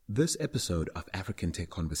This episode of African Tech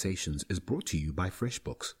Conversations is brought to you by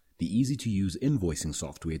FreshBooks, the easy-to-use invoicing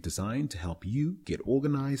software designed to help you get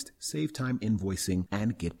organized, save time invoicing,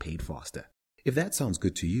 and get paid faster. If that sounds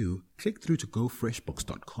good to you, click through to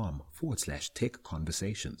gofreshbooks.com/tech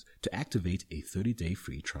conversations to activate a 30-day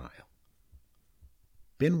free trial.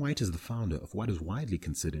 Ben White is the founder of what is widely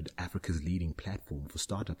considered Africa's leading platform for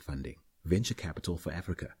startup funding, Venture Capital for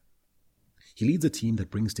Africa. He leads a team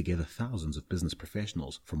that brings together thousands of business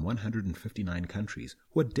professionals from 159 countries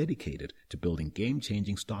who are dedicated to building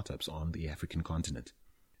game-changing startups on the African continent.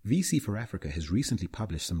 VC for Africa has recently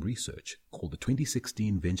published some research called the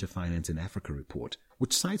 2016 Venture Finance in Africa Report,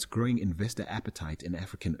 which cites growing investor appetite in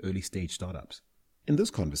African early-stage startups. In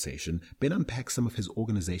this conversation, Ben unpacks some of his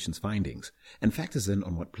organization's findings and factors in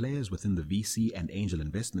on what players within the VC and angel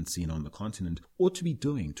investment scene on the continent ought to be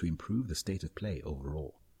doing to improve the state of play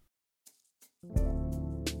overall.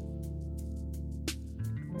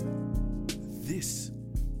 This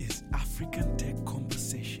is African Tech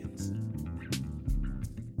Conversations.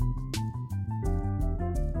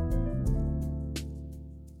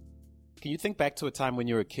 Can you think back to a time when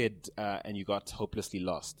you were a kid and you got hopelessly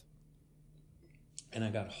lost? And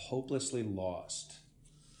I got hopelessly lost.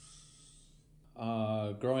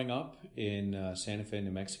 Growing up in Santa Fe,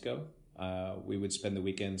 New Mexico, we would spend the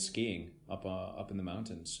weekend skiing up in the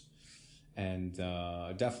mountains. And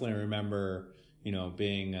I definitely remember,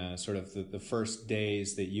 being sort of the first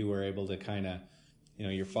days that you were able to kind of,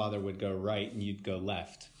 your father would go right and you'd go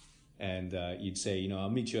left. And you'd say, I'll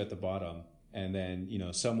meet you at the bottom. And then,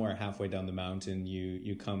 somewhere halfway down the mountain,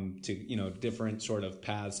 you come to, different sort of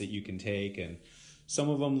paths that you can take. And some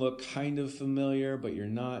of them look kind of familiar, but you're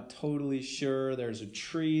not totally sure. There's a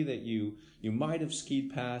tree that you might have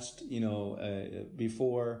skied past,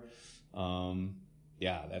 before.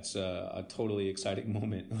 Yeah, that's a totally exciting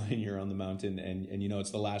moment when you're on the mountain and it's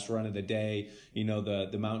the last run of the day,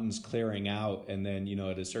 the mountain's clearing out and then,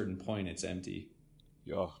 at a certain point it's empty.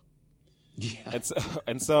 Yeah.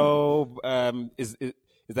 And so is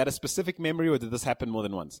that a specific memory or did this happen more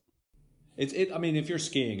than once? I mean, if you're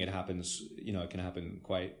skiing, it happens, it can happen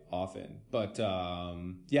quite often. But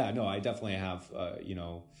I definitely have,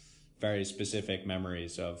 very specific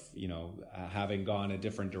memories of, having gone a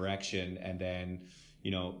different direction and then,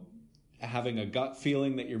 having a gut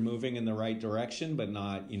feeling that you're moving in the right direction, but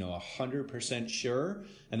not, 100% sure.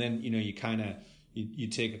 And then, you kind of, you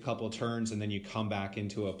take a couple of turns and then you come back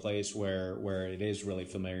into a place where it is really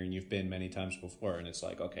familiar and you've been many times before. And it's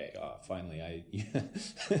like, okay, finally,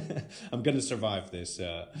 I'm going to survive this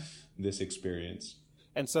experience.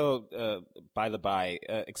 And so, by the by,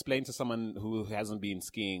 explain to someone who hasn't been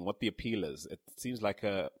skiing what the appeal is. It seems like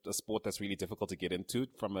a sport that's really difficult to get into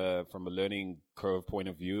from a learning curve point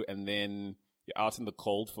of view, and then you're out in the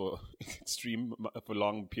cold for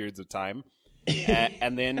long periods of time,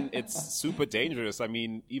 and then it's super dangerous. I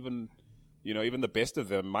mean, even the best of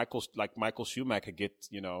them, Michael Schumacher, get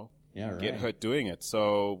hurt doing it.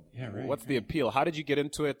 So, what's the appeal? How did you get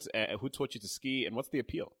into it? Who taught you to ski, and what's the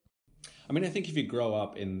appeal? I mean, I think if you grow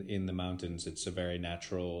up in the mountains, it's a very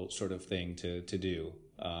natural sort of thing to do.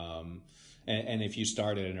 And if you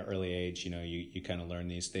start at an early age, you kind of learn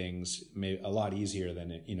these things a lot easier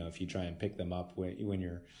than, if you try and pick them up when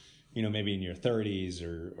you're, maybe in your 30s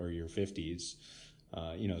or your 50s.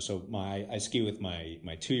 So I ski with my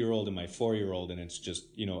 2-year-old and my 4-year-old, and it's just,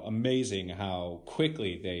 amazing how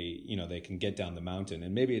quickly they can get down the mountain.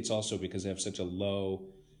 And maybe it's also because they have such a low,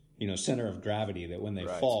 center of gravity that when they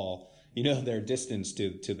fall, their distance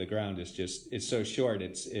to the ground is it's so short.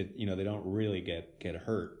 They don't really get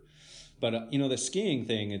hurt. But, the skiing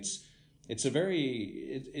thing, it's a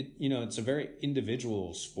very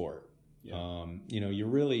individual sport. Yeah.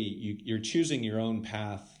 You're choosing your own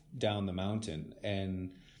path down the mountain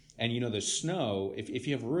and the snow, if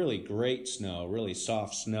you have really great snow, really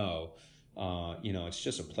soft snow, it's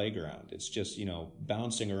just a playground. It's just,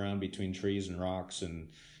 bouncing around between trees and rocks and,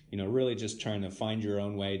 really just trying to find your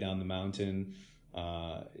own way down the mountain.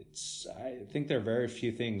 I think there are very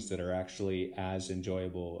few things that are actually as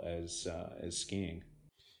enjoyable as skiing.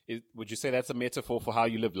 Would you say that's a metaphor for how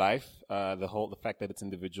you live life? The fact that it's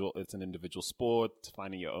an individual sport,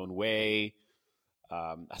 finding your own way.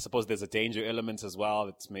 I suppose there's a danger element as well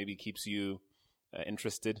that maybe keeps you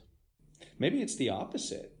interested. Maybe it's the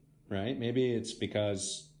opposite, right? Maybe it's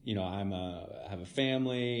because I have a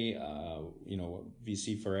family,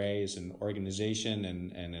 VC for A is an organization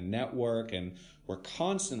and a network, and we're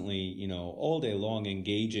constantly, all day long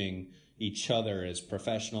engaging each other as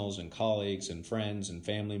professionals and colleagues and friends and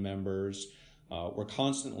family members. We're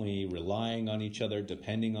constantly relying on each other,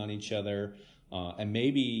 depending on each other. And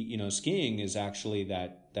maybe, skiing is actually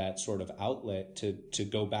that sort of outlet to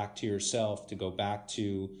go back to yourself, to go back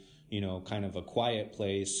to, kind of a quiet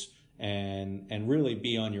place and really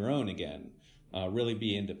be on your own again, really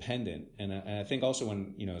be independent. And I think also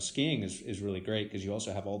when, skiing is really great because you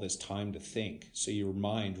also have all this time to think. So your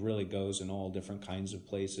mind really goes in all different kinds of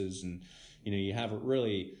places, and, you have a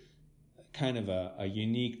really kind of a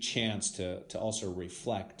unique chance to also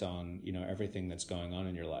reflect on, everything that's going on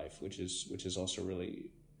in your life, which is also really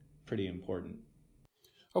pretty important.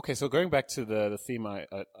 Okay, so going back to the theme I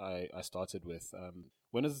started with,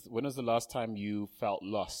 when is the last time you felt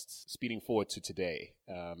lost, speeding forward to today,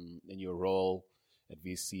 in your role at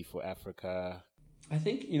VC for Africa? I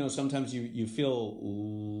think, sometimes you feel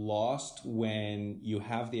lost when you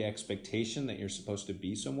have the expectation that you're supposed to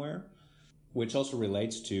be somewhere, which also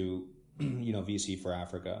relates to, VC for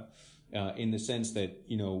Africa. In the sense that,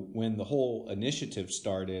 when the whole initiative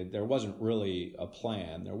started, there wasn't really a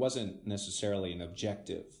plan. There wasn't necessarily an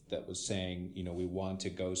objective that was saying, we want to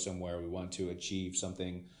go somewhere, we want to achieve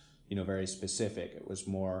something, very specific. It was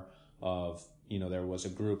more of, there was a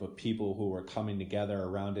group of people who were coming together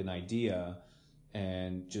around an idea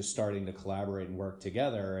and just starting to collaborate and work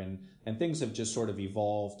together. And things have just sort of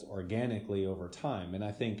evolved organically over time. And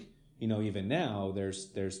I think, even now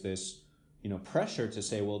there's this, pressure to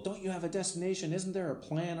say, well, don't you have a destination? Isn't there a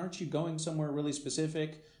plan? Aren't you going somewhere really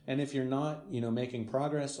specific? And if you're not, making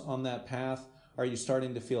progress on that path, are you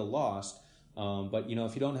starting to feel lost? But,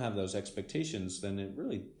 if you don't have those expectations, then it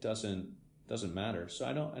really doesn't matter. So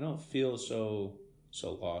I don't feel so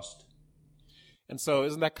lost. And so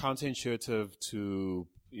isn't that counterintuitive to,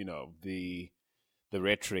 the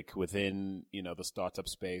rhetoric within, the startup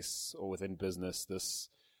space or within business, this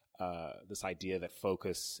idea that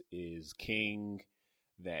focus is king,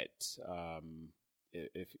 that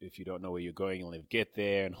if you don't know where you're going, you'll never get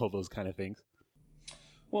there, and all those kind of things?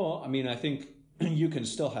 Well, I think you can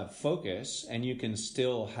still have focus and you can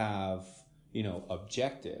still have,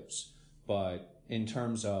 objectives, but in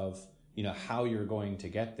terms of, how you're going to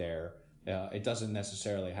get there, it doesn't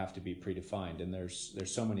necessarily have to be predefined. And there's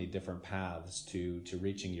so many different paths to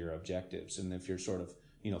reaching your objectives. And if you're sort of,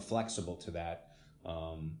 flexible to that,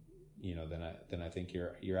 then I think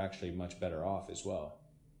you're actually much better off as well.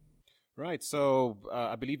 Right. So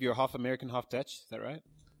I believe you're half American, half Dutch. Is that right?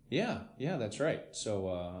 Yeah, that's right. So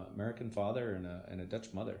American father and a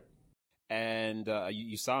Dutch mother. And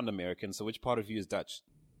you sound American. So which part of you is Dutch?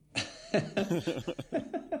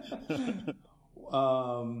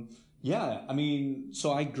 Yeah,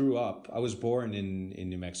 so I grew up. I was born in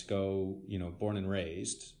New Mexico. Born and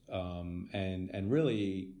raised, and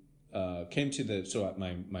really. Came to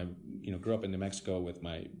my grew up in New Mexico with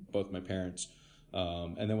both my parents,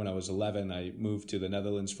 and then when I was 11, I moved to the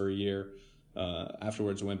Netherlands for a year.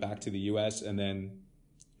 Afterwards, I went back to the U.S. and then,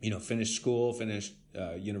 finished school, finished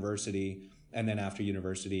university, and then after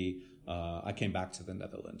university, I came back to the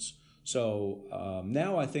Netherlands. So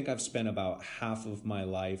now I think I've spent about half of my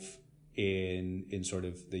life in sort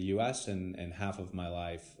of the U.S. and half of my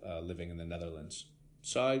life living in the Netherlands.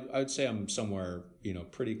 So I would say I'm somewhere,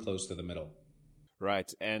 pretty close to the middle.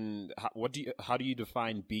 Right. And how do you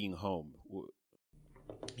define being home?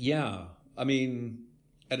 Yeah.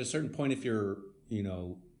 At a certain point, if you're,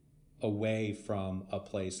 away from a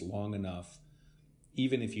place long enough,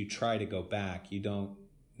 even if you try to go back, you don't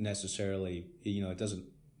necessarily, it doesn't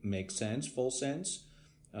make sense, full sense.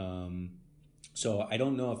 So I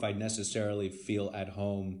don't know if I necessarily feel at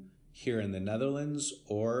home here in the Netherlands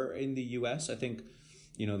or in the U.S. I think,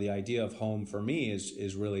 the idea of home for me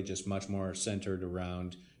is really just much more centered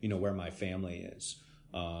around, where my family is.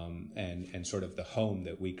 And sort of the home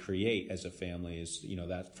that we create as a family is,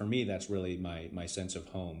 that for me, that's really my sense of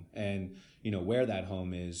home. And, where that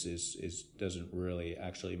home is doesn't really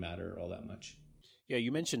actually matter all that much. Yeah.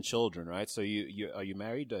 You mentioned children, right? So are you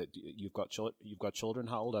married? You've got children.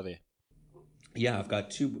 How old are they? Yeah, I've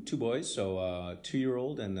got two boys. So,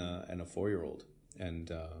 2-year-old and a 4-year-old.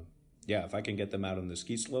 And, yeah, if I can get them out on the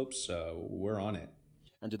ski slopes, we're on it.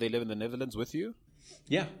 And do they live in the Netherlands with you?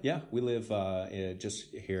 Yeah. We live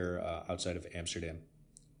just here outside of Amsterdam.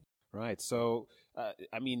 Right. So,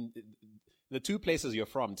 the two places you're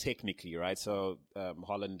from, technically, right? So,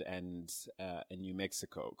 Holland and New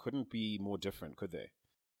Mexico couldn't be more different, could they?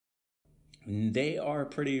 They are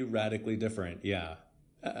pretty radically different. Yeah,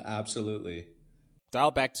 absolutely. Dial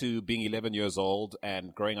back to being 11 years old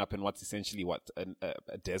and growing up in what's essentially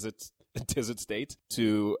a desert state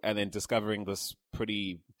and then discovering this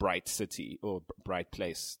pretty bright city or bright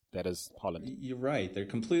place that is Holland. You're right. They're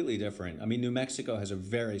completely different. New Mexico has a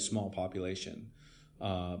very small population,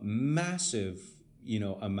 massive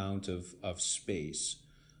amount of space,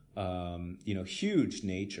 huge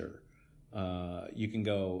nature. You can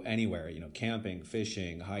go anywhere, camping,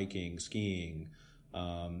 fishing, hiking, skiing.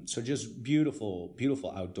 So just beautiful,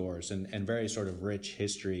 beautiful outdoors and very sort of rich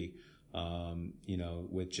history,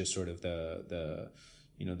 with just sort of the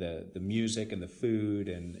music and the food.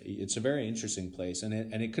 And it's a very interesting place. And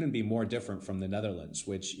it couldn't be more different from the Netherlands,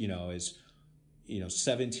 which, is,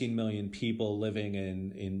 17 million people living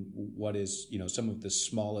in what is, some of the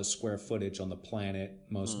smallest square footage on the planet,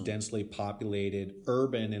 most densely populated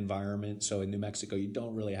urban environment. So in New Mexico, you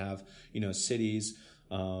don't really have, cities,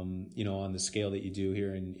 on the scale that you do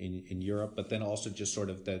here in Europe, but then also just sort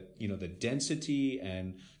of the density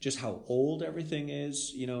and just how old everything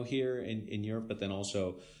is, here in Europe, but then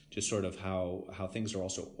also just sort of how things are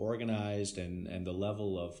also organized and the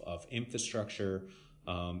level of infrastructure,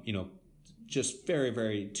 just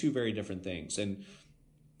two very different things. And,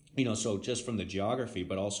 so just from the geography,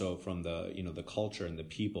 but also from the culture and the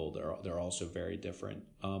people, they're also very different.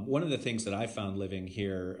 One of the things that I found living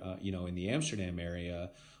here, in the Amsterdam area,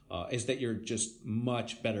 is that you're just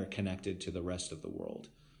much better connected to the rest of the world.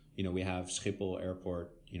 We have Schiphol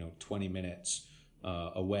Airport, 20 minutes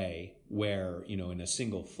away, where, in a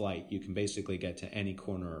single flight, you can basically get to any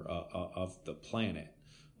corner of the planet.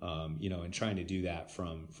 And trying to do that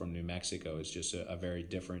from New Mexico is just a very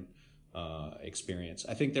different experience.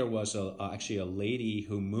 I think there was actually a lady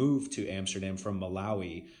who moved to Amsterdam from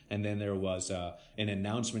Malawi, and then there was an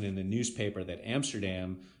announcement in the newspaper that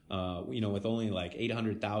Amsterdam, with only like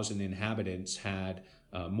 800,000 inhabitants, had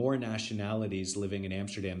more nationalities living in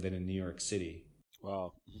Amsterdam than in New York City.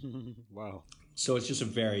 Wow. Wow. So it's just a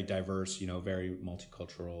very diverse, very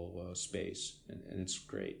multicultural space, and it's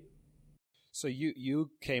great. So you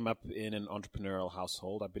came up in an entrepreneurial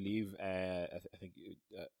household, I believe. I think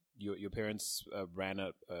your parents ran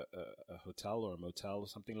a hotel or a motel or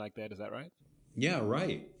something like that. Is that right? Yeah,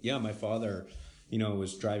 right. Yeah, my father,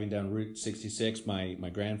 was driving down Route 66. My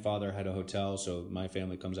grandfather had a hotel, so my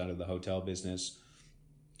family comes out of the hotel business.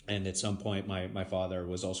 And at some point, my father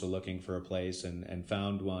was also looking for a place and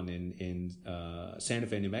found one in Santa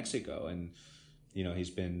Fe, New Mexico. And he's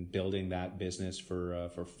been building that business for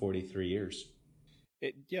 43 years.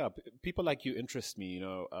 People like you interest me,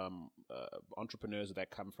 entrepreneurs that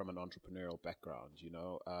come from an entrepreneurial background,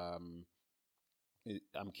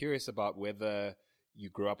 I'm curious about whether you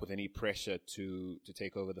grew up with any pressure to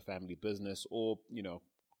take over the family business or,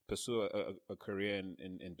 pursue a career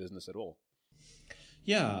in business at all.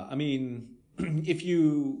 Yeah, I mean, if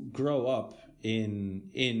you grow up in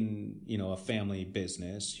a family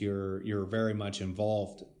business, you're very much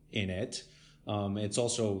involved in it. It's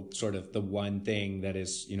also sort of the one thing that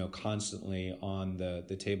is constantly on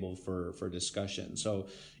the table for discussion. So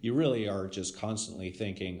you really are just constantly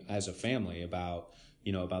thinking as a family about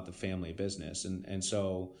the family business, and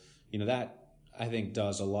so that I think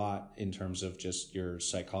does a lot in terms of just your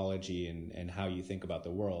psychology and how you think about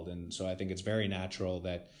the world. And so I think it's very natural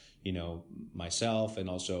that, myself and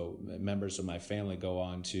also members of my family go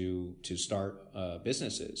on to start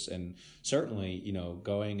businesses. And certainly,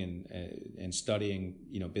 going and studying,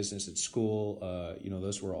 business at school,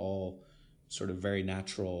 those were all sort of very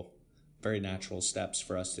natural steps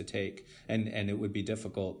for us to take. And it would be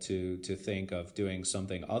difficult to think of doing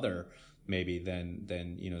something other maybe than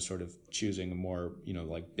sort of choosing a more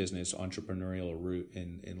like business entrepreneurial route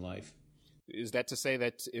in life. Is that to say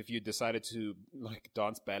that if you decided to like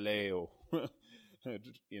dance ballet or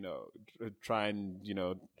try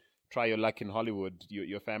your luck in Hollywood,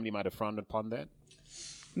 your family might have frowned upon that?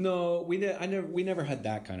 No, we never had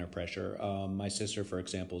that kind of pressure. My sister, for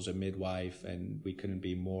example, is a midwife, and we couldn't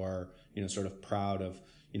be more sort of proud of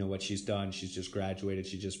what she's done. She's just graduated.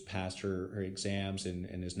 She just passed her exams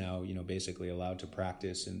and is now, basically allowed to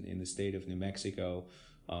practice in the state of New Mexico.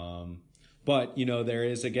 But, there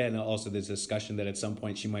is, again, also this discussion that at some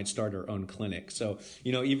point she might start her own clinic. So,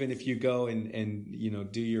 even if you go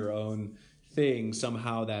and do your own thing,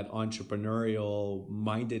 somehow that entrepreneurial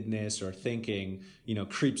mindedness or thinking,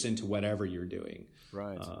 creeps into whatever you're doing.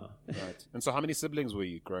 Right. Right. And so how many siblings were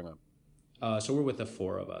you growing up? So we're with the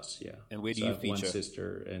four of us, yeah. And where do you you feature? One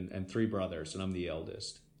sister and three brothers, and I'm the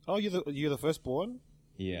eldest. Oh, you're the firstborn?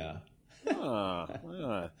 Yeah.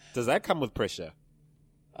 Does that come with pressure?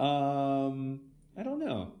 I don't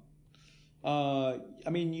know. I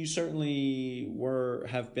mean, you certainly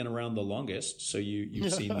have been around the longest, so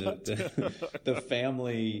you've seen the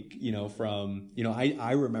family, from,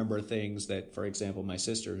 I remember things that, for example, my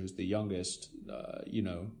sister, who's the youngest,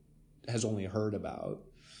 has only heard about.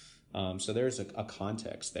 So there's a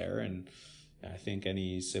context there. And I think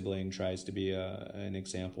any sibling tries to be an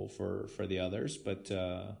example for the others, but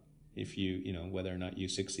if whether or not you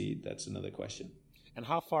succeed, that's another question. And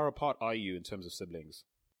how far apart are you in terms of siblings?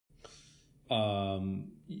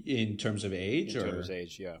 In terms of age? In terms of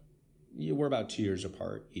age, yeah. We're about 2 years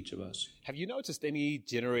apart, each of us. Have you noticed any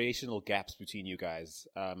generational gaps between you guys?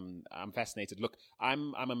 I'm fascinated. Look,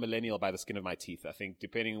 I'm a millennial by the skin of my teeth. I think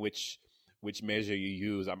depending which measure you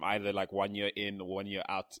use, I'm either like 1 year in or 1 year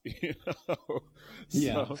out.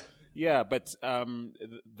 Yeah. But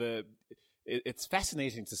it's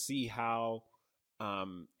fascinating to see how,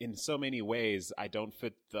 in so many ways, I don't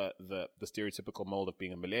fit the stereotypical mold of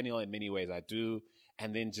being a millennial. In many ways, I do.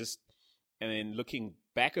 And then looking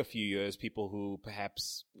back a few years, people who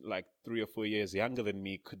perhaps like 3 or 4 years younger than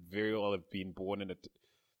me could very well have been born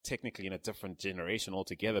technically in a different generation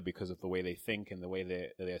altogether because of the way they think and the way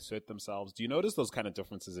they assert themselves. Do you notice those kind of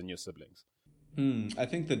differences in your siblings? I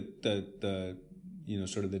think that the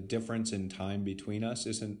sort of the difference in time between us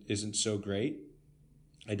isn't so great.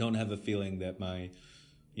 I don't have a feeling that my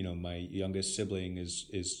youngest sibling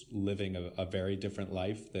is living a very different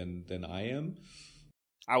life than I am.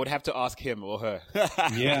 I would have to ask him or her.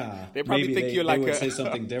 Yeah, they probably think you're like they would say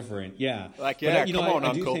something different. Yeah, like yeah, but, come on, I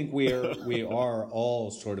uncle. do think we are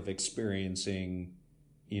all sort of experiencing,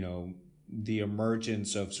 the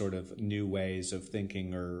emergence of sort of new ways of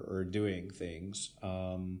thinking or doing things.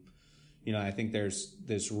 I think there's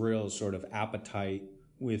this real sort of appetite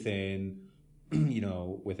within,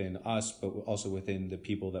 within us, but also within the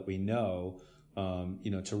people that we know,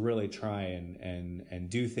 to really try and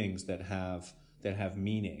do things that have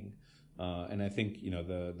meaning. And I think,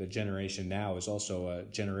 the generation now is also a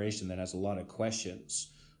generation that has a lot of questions,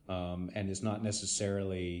 and is not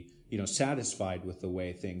necessarily, satisfied with the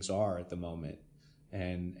way things are at the moment,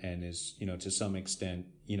 and is, to some extent,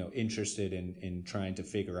 interested in trying to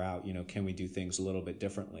figure out, can we do things a little bit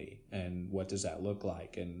differently, and what does that look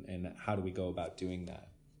like, and how do we go about doing that?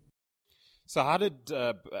 So how did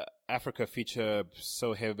Africa feature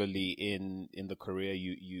so heavily in the career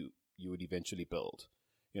you would eventually build?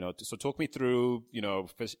 So talk me through,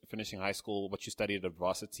 finishing high school, what you studied at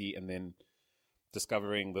varsity, and then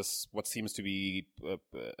discovering this, what seems to be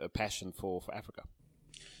a passion for Africa.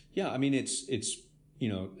 Yeah, I mean, it's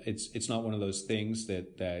not one of those things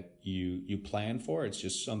that you plan for. It's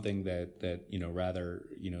just something that rather,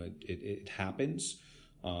 it happens.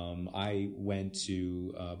 I went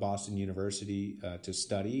to Boston University to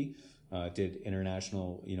study. Did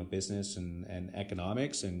international, business and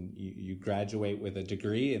economics, and you graduate with a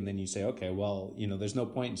degree, and then you say, okay, well, there's no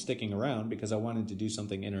point in sticking around because I wanted to do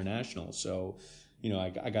something international. So,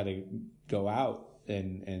 I got to go out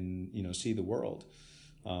and see the world.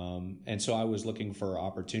 And so I was looking for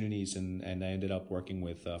opportunities, and I ended up working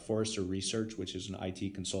with Forrester Research, which is an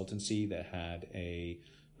IT consultancy that had a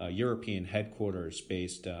European headquarters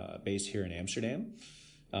based here in Amsterdam.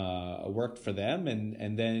 Worked for them,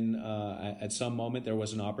 and then at some moment there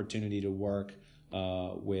was an opportunity to work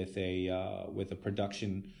with a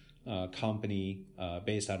production company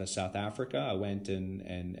based out of South Africa. I went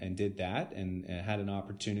and did that, and had an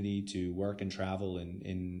opportunity to work and travel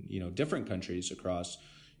in different countries across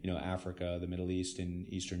Africa, the Middle East, and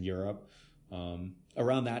Eastern Europe.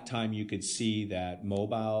 Around that time, you could see that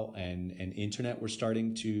mobile and internet were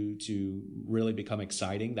starting to really become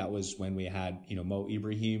exciting. That was when we had, Mo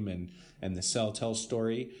Ibrahim and the Celtel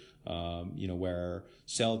story, where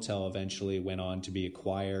Celtel eventually went on to be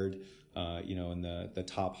acquired, in the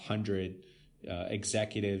top 100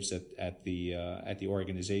 executives at the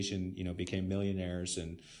organization, became millionaires.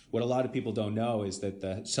 And what a lot of people don't know is that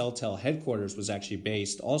the Celtel headquarters was actually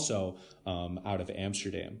based also out of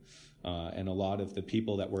Amsterdam. And a lot of the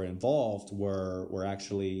people that were involved were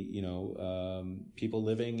actually, people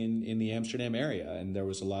living in the Amsterdam area. And there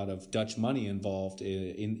was a lot of Dutch money involved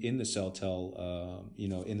in the Celtel,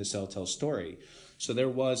 in the Celtel story. So there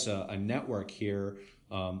was a network here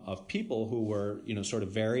of people who were, sort of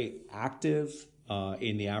very active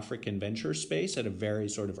in the African venture space at a very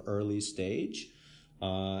sort of early stage.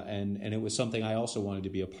 And it was something I also wanted to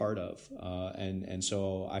be a part of. And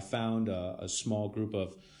so I found a small group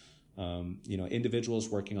of individuals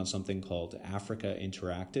working on something called Africa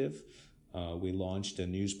Interactive. We launched a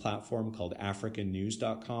news platform called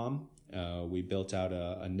AfricanNews.com. We built out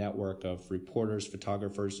a network of reporters,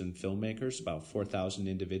 photographers, and filmmakers, about 4,000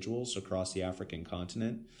 individuals across the African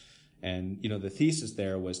continent. And, the thesis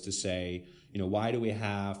there was to say, why do we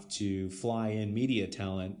have to fly in media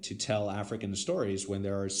talent to tell African stories when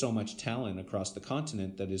there is so much talent across the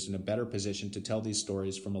continent that is in a better position to tell these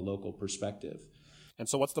stories from a local perspective? And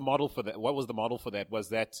so what's the model for that? What was the model for that?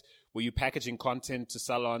 Were you packaging content to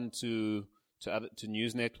sell on to to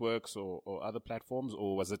news networks or other platforms,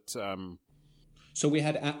 or was it? So we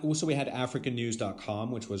had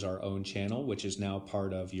africannews.com, which was our own channel, which is now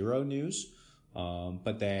part of Euronews.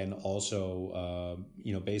 But then also,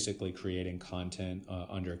 basically creating content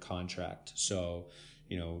under contract. So,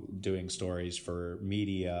 doing stories for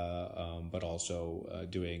media, but also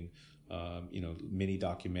doing, mini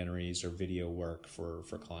documentaries or video work for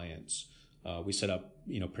clients. We set up,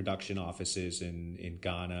 production offices in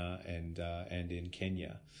Ghana and in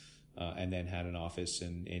Kenya, and then had an office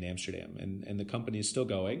in Amsterdam. And the company is still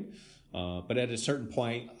going. But at a certain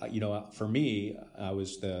point, for me, I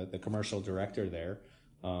was the commercial director there.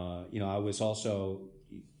 I was also,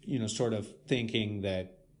 sort of thinking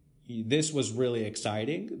that this was really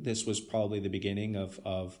exciting. This was probably the beginning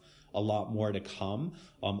of a lot more to come.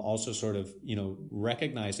 Also sort of,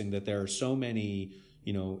 recognizing that there are so many,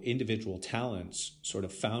 individual talents, sort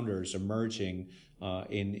of founders emerging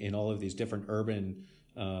in all of these different urban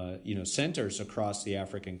centers across the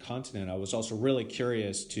African continent. I was also really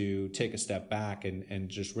curious to take a step back and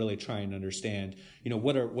just really try and understand,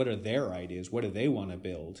 what are their ideas? What do they want to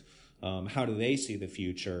build? How do they see the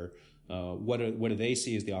future? What do they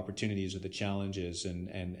see as the opportunities or the challenges?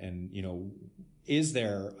 And is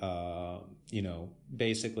there,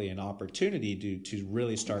 basically an opportunity to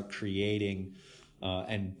really start creating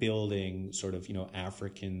and building sort of,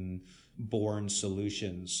 African born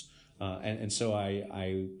solutions? And so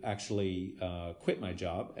I actually quit my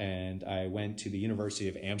job and I went to the University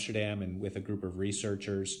of Amsterdam, and with a group of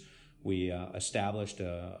researchers, we established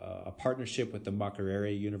a partnership with the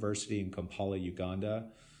Makerere University in Kampala, Uganda.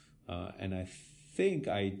 And I think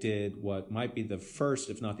I did what might be the first,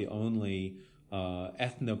 if not the only,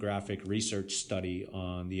 ethnographic research study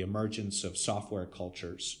on the emergence of software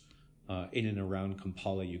cultures in and around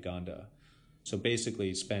Kampala, Uganda. So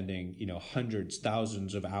basically spending, hundreds,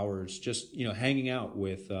 thousands of hours just, hanging out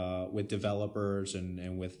with developers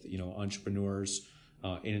and with, entrepreneurs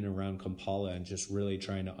in and around Kampala, and just really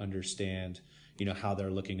trying to understand, how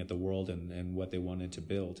they're looking at the world and what they wanted to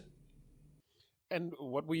build. And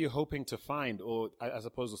what were you hoping to find? Or I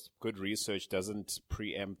suppose good research doesn't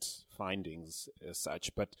preempt findings as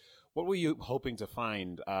such, but what were you hoping to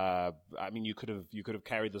find? You could have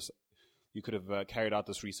carried this. You could have carried out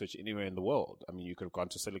this research anywhere in the world. I mean, you could have gone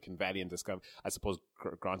to Silicon Valley and discovered, I suppose,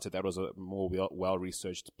 granted, that was a more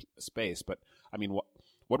well-researched space. But, I mean,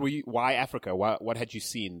 why Africa? What had you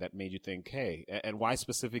seen that made you think, hey, and why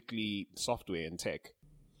specifically software and tech?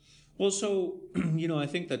 Well, so, I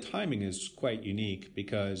think the timing is quite unique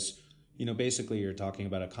because, basically you're talking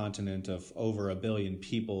about a continent of over 1 billion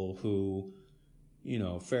people who,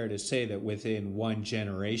 fair to say that within one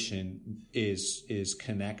generation is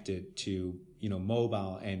connected to,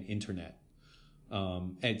 mobile and internet.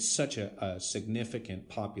 It's such a significant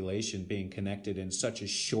population being connected in such a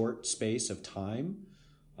short space of time.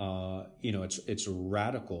 It's a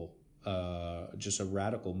radical, just a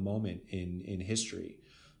radical moment in history.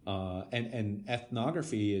 And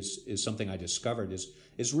ethnography is something I discovered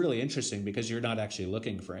is really interesting because you're not actually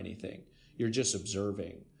looking for anything. You're just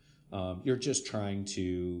observing. You're just trying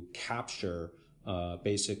to capture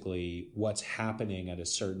basically what's happening at a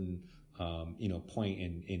certain point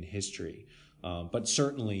in history. But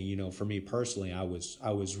certainly, for me personally, I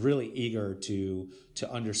was really eager to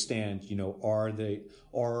understand,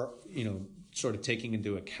 sort of taking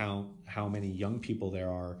into account how many young people there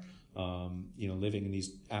are, living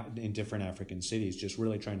in different African cities, just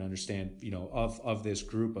really trying to understand, of this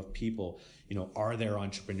group of people, are there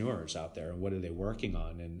entrepreneurs out there, and what are they working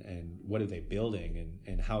on, and what are they building,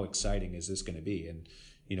 and how exciting is this going to be? And,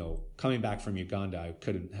 coming back from Uganda, I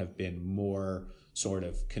couldn't have been more sort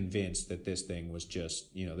of convinced that this thing was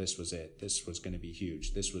just, this was it. This was going to be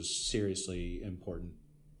huge. This was seriously important.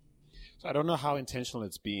 So I don't know how intentional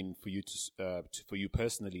it's been for you for you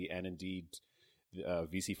personally, and indeed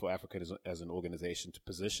VC for Africa as an organization, to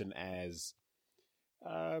position as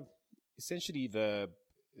essentially the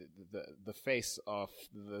face of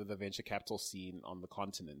the venture capital scene on the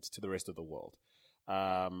continent to the rest of the world.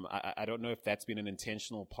 I don't know if that's been an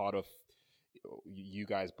intentional part of you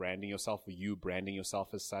guys branding yourself, or you branding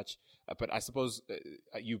yourself as such. But I suppose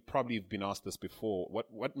you probably have been asked this before.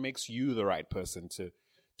 What makes you the right person to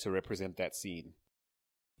represent that scene?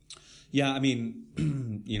 Yeah, I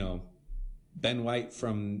mean, Ben White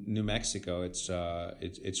from New Mexico.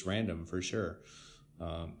 It's random for sure.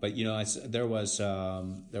 But there was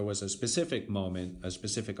a specific moment, a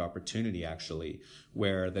specific opportunity actually,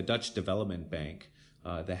 where the Dutch Development Bank,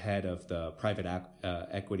 the head of the private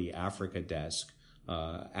equity Africa desk,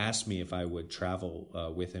 asked me if I would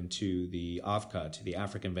travel with him to the AVCA, to the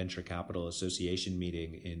African Venture Capital Association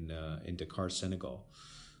meeting in Dakar, Senegal.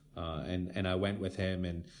 And I went with him,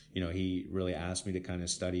 and he really asked me to kind of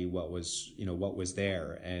study what was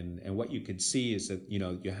there, and what you could see is that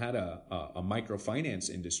you had a microfinance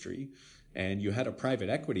industry, and you had a private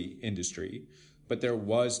equity industry, but there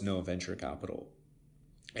was no venture capital.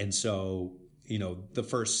 And so the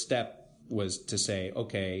first step was to say,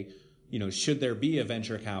 okay, should there be a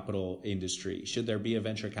venture capital industry? Should there be a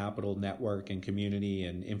venture capital network and community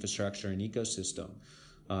and infrastructure and ecosystem?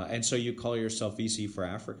 And so you call yourself VC for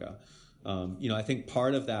Africa. I think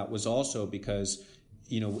part of that was also because,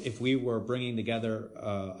 if we were bringing together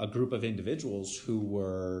a group of individuals who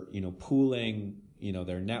were, pooling,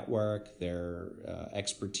 their network, their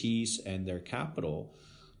expertise, and their capital,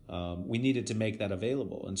 we needed to make that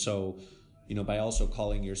available. And so, by also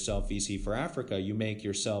calling yourself VC for Africa, you make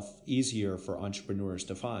yourself easier for entrepreneurs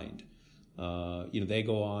to find. They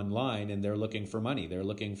go online and they're looking for money. They're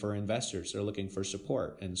looking for investors. They're looking for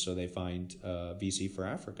support. And so they find VC for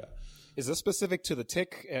Africa. Is this specific to the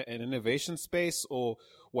tech and innovation space, or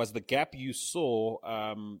was the gap you saw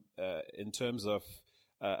in terms of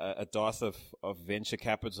a dearth of venture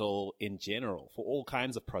capital in general for all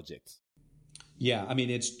kinds of projects? Yeah, I mean,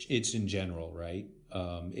 it's in general, right?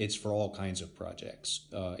 It's for all kinds of projects.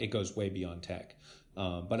 It goes way beyond tech.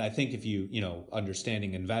 But I think if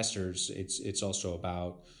understanding investors, it's also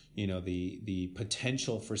about, the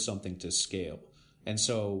potential for something to scale. And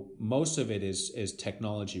so most of it is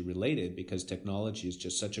technology related, because technology is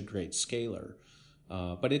just such a great scaler.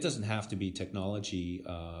 But it doesn't have to be technology,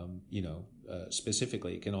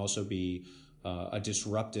 specifically. It can also be a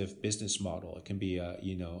disruptive business model. It can be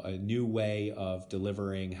a new way of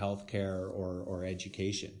delivering healthcare or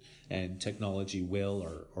education, and technology will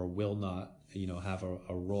or will not have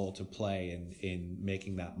a role to play in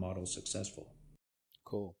making that model successful.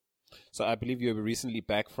 Cool. So I believe you were recently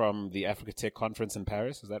back from the Africa Tech Conference in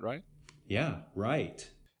Paris. Is that right? Yeah, right.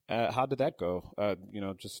 How did that go?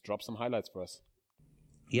 Just drop some highlights for us.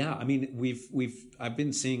 Yeah, I mean, I've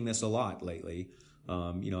been seeing this a lot lately.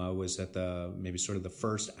 I was at the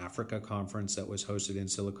first Africa conference that was hosted in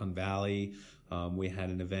Silicon Valley. We had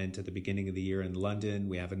an event at the beginning of the year in London.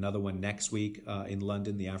 We have another one next week in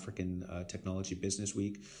London, the African Technology Business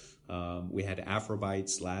Week. We had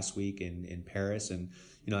Afrobytes last week in Paris. And,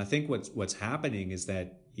 I think what's happening is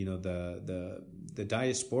that, the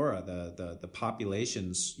diaspora, the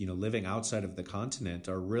populations, living outside of the continent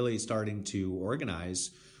are really starting to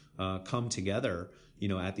organize, come together,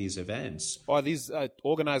 at these events. Are these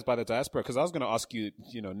organized by the diaspora? Because I was going to ask you,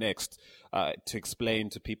 next to explain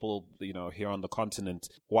to people, here on the continent,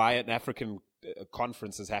 why an African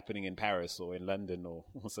conference is happening in Paris or in London or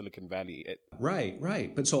Silicon Valley.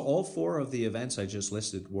 Right. But so all four of the events I just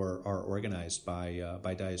listed are organized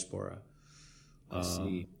by diaspora. I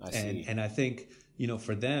see. And I think,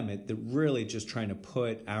 for them, they're really just trying to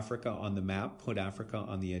put Africa on the map, put Africa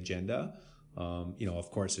on the agenda.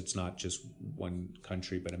 Of course, it's not just one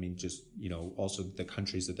country, but I mean, just, also the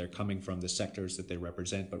countries that they're coming from, the sectors that they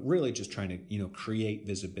represent, but really just trying to, create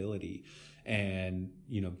visibility and,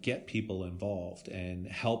 get people involved and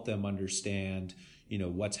help them understand,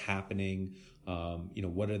 what's happening,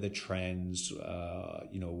 what are the trends,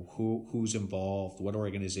 who's involved, what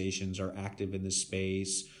organizations are active in this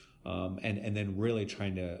space, and then really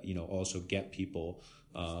trying to, also get people,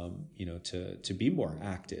 to be more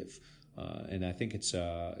active. And I think it's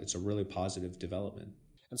a really positive development.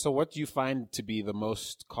 And so what do you find to be the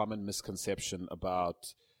most common misconception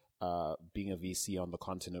about being a VC on the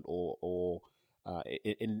continent or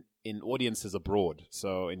in audiences abroad?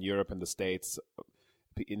 So in Europe and the States,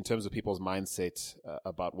 in terms of people's mindset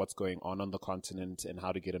about what's going on the continent and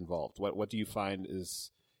how to get involved, what do you find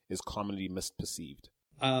is commonly misperceived?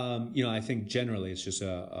 I think generally it's just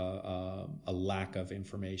a lack of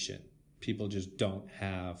information. People just don't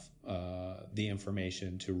have the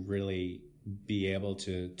information to really be able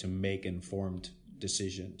to make informed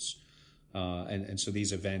decisions. And so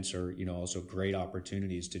these events are, also great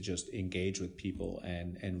opportunities to just engage with people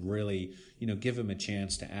and really, give them a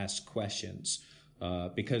chance to ask questions.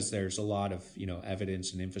 Because there's a lot of,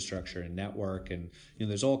 evidence and infrastructure and network and,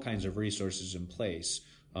 there's all kinds of resources in place.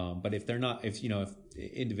 But if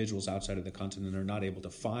individuals outside of the continent are not able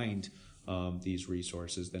to find these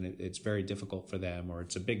resources, then it's very difficult for them, or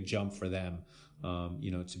it's a big jump for them,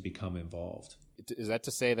 to become involved. Is that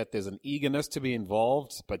to say that there's an eagerness to be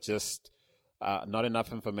involved, but just not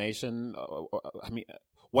enough information? I mean,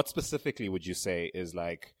 what specifically would you say is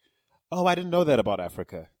like, oh, I didn't know that about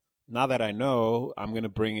Africa? now that I know, I'm going to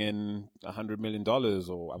bring in $100 million,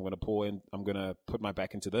 or I'm going to put my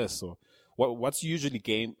back into this, or what's usually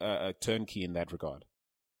turnkey in that regard?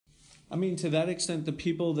 I mean, to that extent, the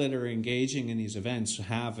people that are engaging in these events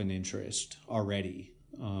have an interest already.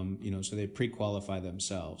 So they pre-qualify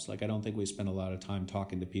themselves. Like, I don't think we spend a lot of time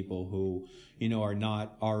talking to people who, are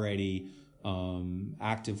not already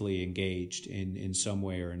actively engaged in some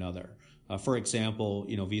way or another. For example,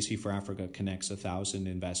 VC for Africa connects 1,000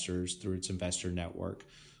 investors through its investor network.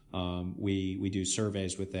 We do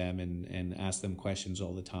surveys with them and ask them questions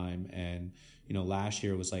all the time. And, last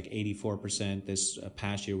year was like 84%. This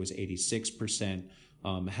past year was 86%.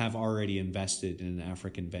 Have already invested in an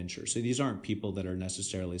African venture. So these aren't people that are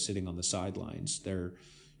necessarily sitting on the sidelines. They're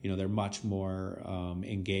much more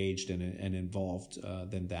engaged and involved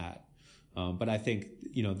than that. But I think,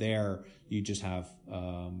 there you just have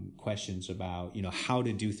questions about, how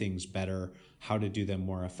to do things better, how to do them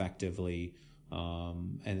more effectively.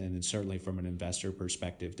 And then certainly from an investor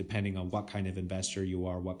perspective, depending on what kind of investor you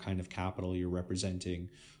are, what kind of capital you're representing,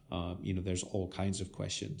 there's all kinds of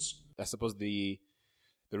questions. I suppose the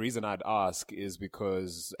reason I'd ask is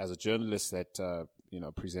because as a journalist that,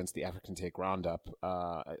 presents the African Tech Roundup,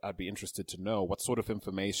 I'd be interested to know what sort of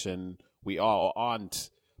information we are or aren't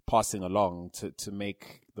passing along to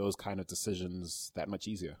make those kind of decisions that much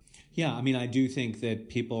easier. Yeah, I mean, I do think that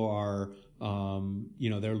people are,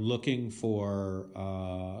 they're looking for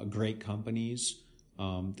great companies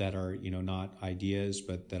that are, not ideas,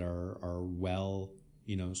 but that are well,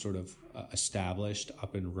 sort of established,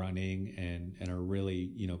 up and running, and are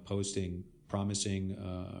really, posting promising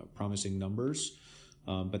numbers.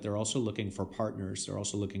 But they're also looking for partners. They're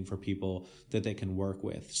also looking for people that they can work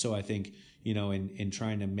with. So I think, in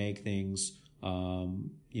trying to make things,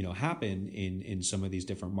 happen in some of these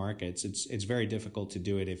different markets, it's very difficult to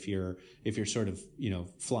do it if you're sort of,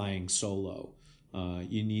 flying solo.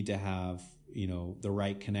 You need to have, the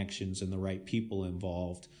right connections and the right people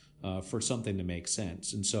involved for something to make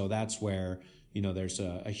sense. And so that's where, there's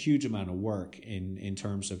a huge amount of work in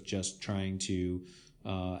terms of just trying to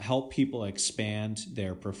help people expand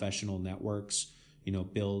their professional networks,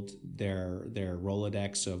 build their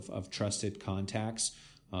Rolodex of trusted contacts,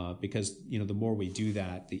 because, the more we do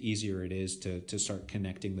that, the easier it is to start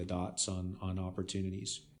connecting the dots on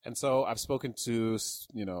opportunities. And so I've spoken to,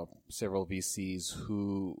 several VCs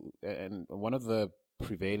and one of the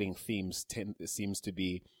prevailing themes seems to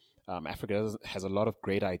be Africa has a lot of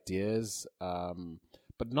great ideas,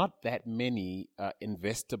 but not that many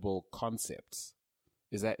investable concepts.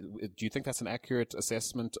 Do you think that's an accurate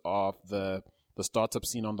assessment of the startup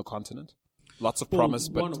scene on the continent? Lots of promise,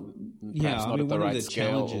 but perhaps not at the right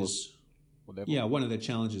scale. One of the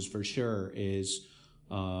challenges for sure is,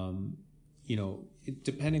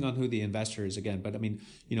 depending on who the investor is again. But I mean,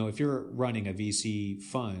 if you're running a VC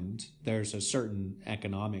fund, there's a certain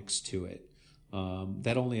economics to it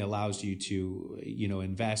that only allows you to,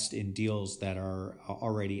 invest in deals that are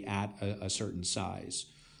already at a certain size.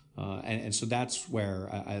 And so that's where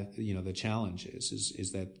the challenge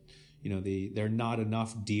is that there are not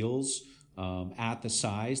enough deals at the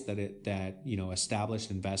size that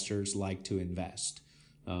established investors like to invest.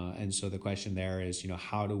 And so the question there is,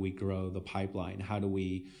 how do we grow the pipeline? How do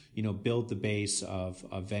we build the base of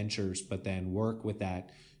ventures, but then work with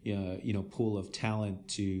that pool of talent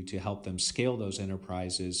to help them scale those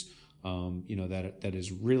enterprises? That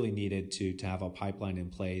is really needed to have a pipeline in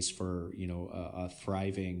place for, a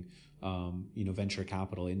thriving, venture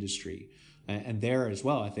capital industry. And there as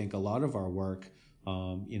well, I think a lot of our work,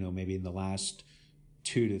 maybe in the last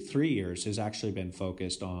 2 to 3 years has actually been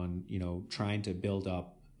focused on, trying to build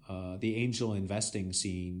up the angel investing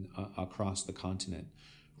scene across the continent.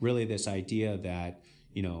 Really this idea that,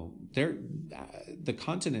 the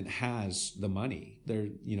continent has the money.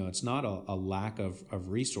 It's not a lack of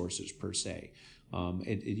resources per se.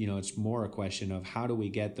 It's more a question of how do we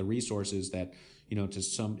get the resources that,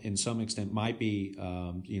 in some extent might be,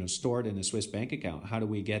 stored in a Swiss bank account. How do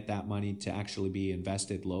we get that money to actually be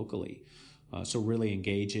invested locally? So really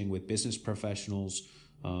engaging with business professionals,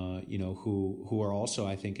 who are also,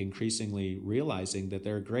 I think, increasingly realizing that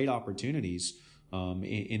there are great opportunities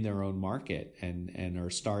in their own market and are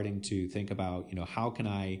starting to think about, how can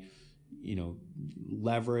I,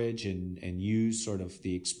 leverage and use sort of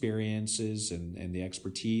the experiences and the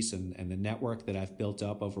expertise and the network that I've built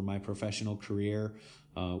up over my professional career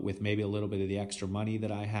with maybe a little bit of the extra money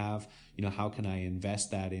that I have, how can I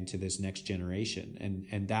invest that into this next generation?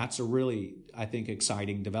 And that's a really, I think,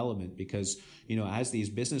 exciting development because, as these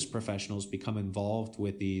business professionals become involved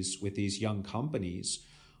with these young companies,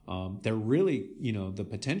 they're really, the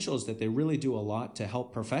potential is that they really do a lot to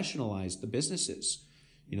help professionalize the businesses.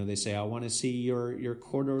 They say, I want to see your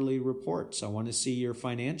quarterly reports. I want to see your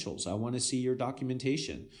financials. I want to see your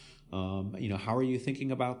documentation. How are you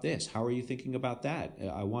thinking about this? How are you thinking about that?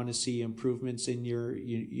 I want to see improvements in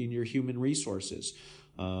your human resources.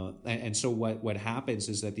 And so what happens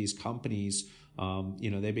is that these companies,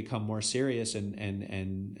 they become more serious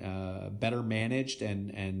and better managed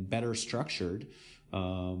and better structured,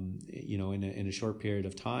 in a short period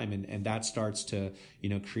of time. And that starts to,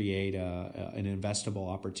 create an investable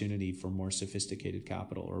opportunity for more sophisticated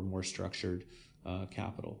capital or more structured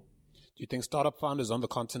capital. Do you think startup founders on the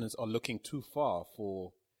continent are looking too far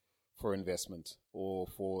for investment or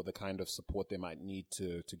for the kind of support they might need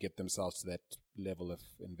to get themselves to that level of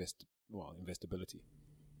investability?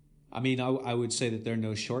 I mean, I would say that there are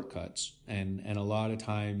no shortcuts, and a lot of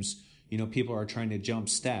times, people are trying to jump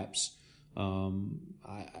steps.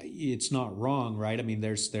 It's not wrong, right? I mean,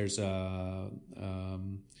 there's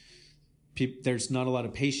not a lot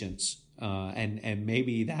of patience. And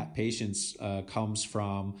maybe that patience comes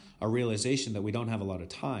from a realization that we don't have a lot of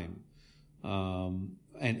time.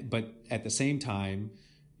 But at the same time,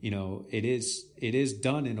 it is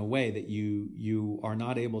done in a way that you are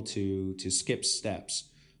not able to skip steps.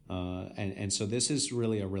 And so this is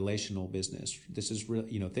really a relational business. This is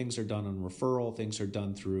things are done on referral. Things are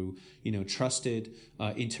done through, trusted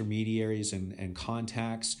intermediaries and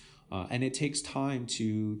contacts. And it takes time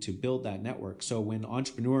to build that network. So when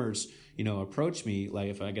entrepreneurs, approach me,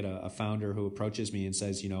 like if I get a founder who approaches me and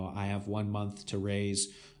says, I have 1 month to raise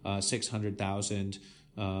 $600,000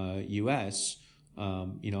 US,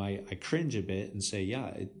 I cringe a bit and say,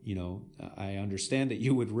 yeah, I understand that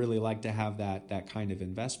you would really like to have that kind of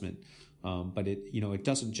investment. But it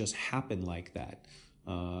doesn't just happen like that.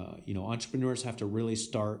 Entrepreneurs have to really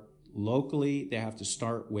start locally. They have to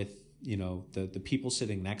start with, the people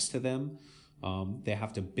sitting next to them. They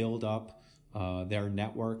have to build up their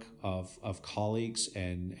network of colleagues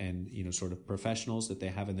and sort of professionals that they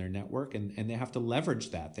have in their network, and they have to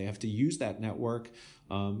leverage that. They have to use that network,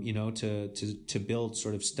 to build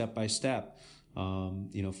sort of step by step,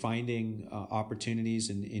 finding opportunities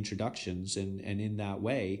and introductions, and in that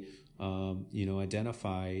way,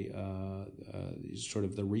 identify sort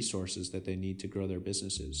of the resources that they need to grow their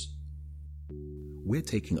businesses. We're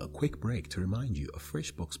taking a quick break to remind you of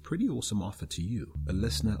FreshBooks' pretty awesome offer to you, a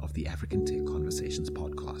listener of the African Tech Conversations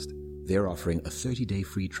podcast. They're offering a 30-day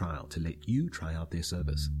free trial to let you try out their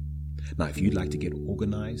service. Now, if you'd like to get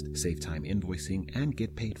organized, save time invoicing, and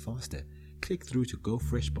get paid faster, click through to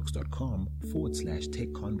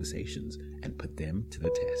gofreshbooks.com/tech conversations and put them to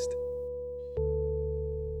the test.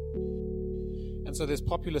 And so there's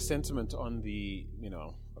popular sentiment on the,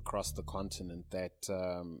 across the continent that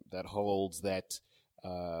holds that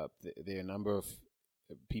there are a number of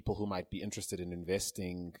people who might be interested in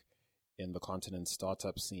investing in the continent's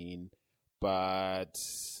startup scene, but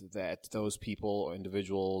that those people or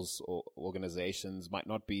individuals or organizations might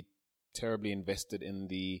not be terribly invested in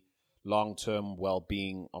the long-term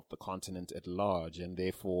well-being of the continent at large, and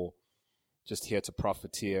therefore just here to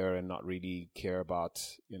profiteer and not really care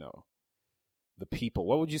about, the people.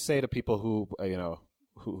 What would you say to people who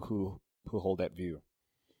hold that view?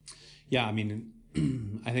 Yeah, I mean,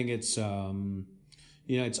 I think it's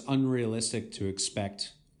it's unrealistic to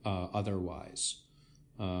expect otherwise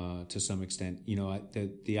to some extent.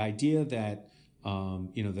 The idea that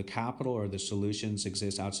the capital or the solutions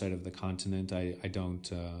exist outside of the continent, I don't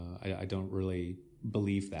really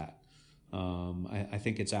believe that. I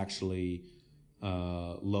think it's actually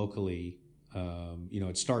locally.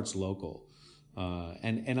 It starts local.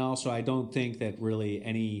 And also, I don't think that really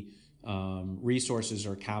any resources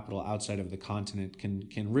or capital outside of the continent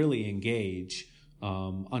can really engage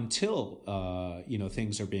until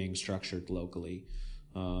things are being structured locally.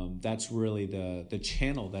 That's really the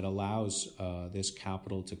channel that allows this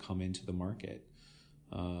capital to come into the market.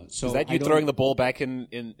 So is that you throwing the ball back in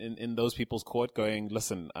those people's court, going,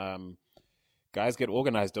 listen, guys, get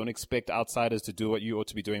organized. Don't expect outsiders to do what you ought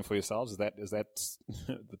to be doing for yourselves. Is that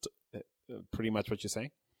pretty much what you're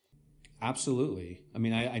saying? Absolutely. I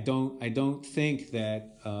mean, I don't think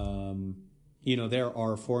that there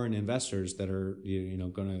are foreign investors that are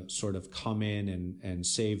going to sort of come in and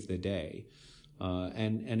save the day,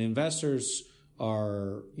 and investors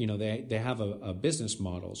are they have a business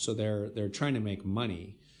model, so they're trying to make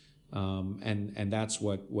money, and that's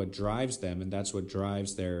what drives them, and that's what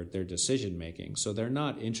drives their decision making. So they're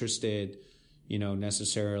not interested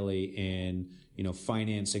necessarily in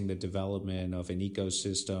financing the development of an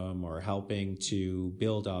ecosystem or helping to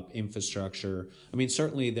build up infrastructure. I mean,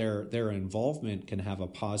 certainly their involvement can have a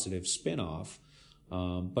positive spin-off,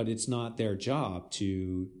 but it's not their job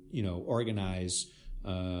to, organize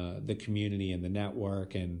the community and the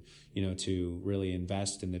network and, to really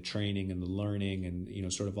invest in the training and the learning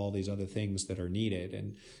and, sort of all these other things that are needed.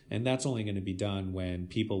 And that's only going to be done when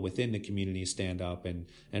people within the community stand up and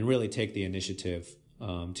really take the initiative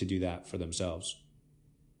to do that for themselves.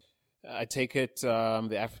 I take it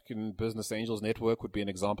the African Business Angels Network would be an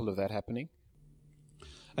example of that happening?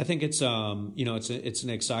 I think it's an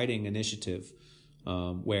exciting initiative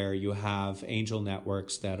where you have angel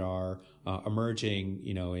networks that are emerging,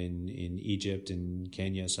 in Egypt and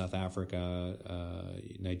Kenya, South Africa,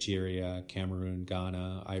 Nigeria, Cameroon,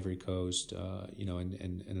 Ghana, Ivory Coast,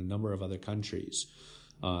 and a number of other countries.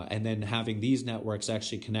 And then having these networks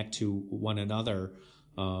actually connect to one another,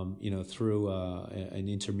 through an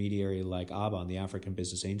intermediary like ABAN, the African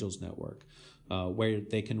Business Angels Network, where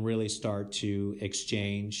they can really start to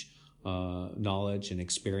exchange knowledge and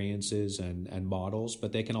experiences and models,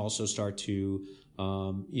 but they can also start to,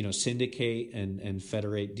 syndicate and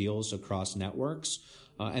federate deals across networks.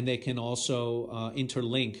 And they can also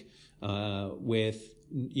interlink with,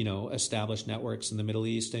 established networks in the Middle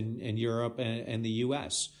East and Europe and the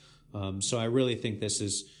U.S. So I really think this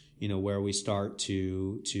is, where we start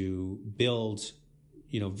to build,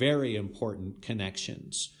 very important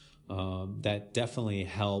connections that definitely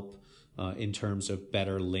help in terms of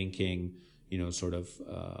better linking,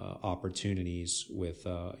 opportunities with,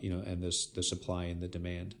 and the supply and the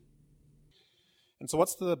demand. And so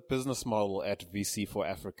what's the business model at VC for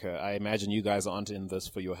Africa? I imagine you guys aren't in this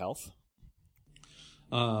for your health.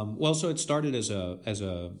 So it started as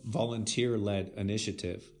a volunteer-led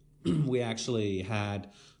initiative. We actually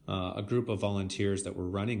had a group of volunteers that were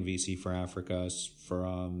running VC for Africa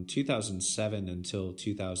from 2007 until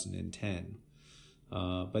 2010.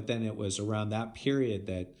 But then it was around that period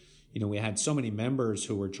that, we had so many members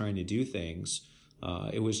who were trying to do things.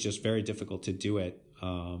 It was just very difficult to do it,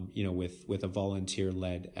 with a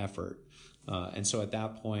volunteer-led effort. And so at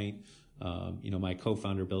that point, my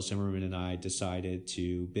co-founder, Bill Zimmerman, and I decided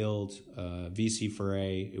to build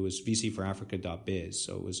VC4A. It was VC4Africa.biz.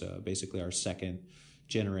 So it was basically our second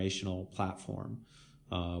generational platform.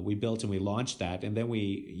 We built and we launched that. And then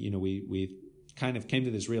we kind of came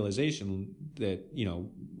to this realization that,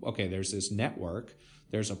 okay, there's this network,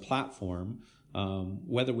 there's a platform.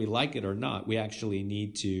 Whether we like it or not, we actually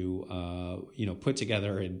need to, put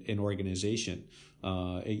together an organization,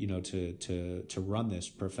 to run this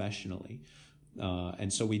professionally.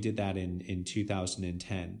 And so we did that in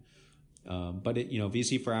 2010. But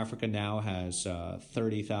VC for Africa now has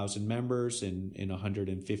 30,000 members in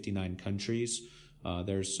 159 countries.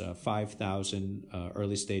 There's 5,000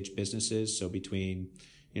 early stage businesses. So between,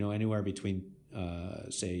 anywhere between,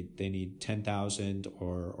 say they need 10,000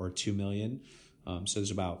 or 2 million. So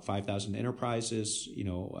there's about 5,000 enterprises,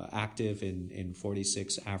 active in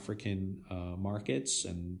 46 African markets.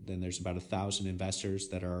 And then there's about 1,000 investors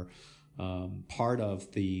that are part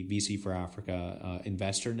of the VC for Africa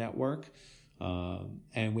investor network.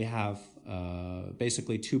 And we have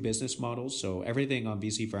basically two business models. So everything on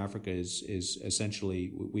VC for Africa is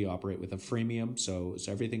essentially, we operate with a freemium. So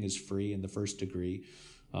everything is free in the first degree.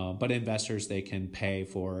 But investors, they can pay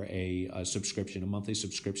for a subscription, a monthly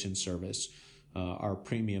subscription service, our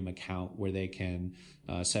premium account, where they can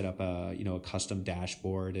set up a custom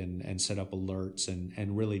dashboard and set up alerts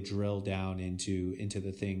and really drill down into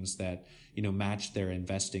the things that match their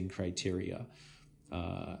investing criteria.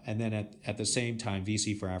 And then at the same time,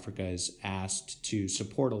 VC for Africa is asked to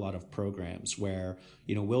support a lot of programs where,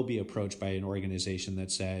 we'll be approached by an organization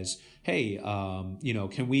that says, hey,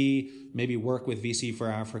 can we maybe work with VC for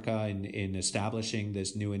Africa in establishing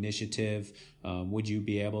this new initiative? Would you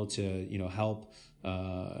be able to, help,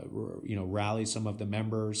 rally some of the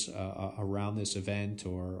members around this event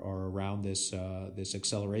or around this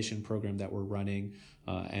acceleration program that we're running?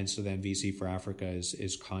 And so then VC for Africa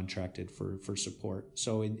is contracted for support.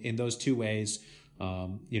 So in those two ways,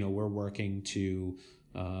 we're working to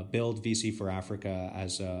build VC for Africa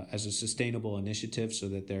as a sustainable initiative, so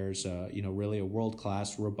that there's really a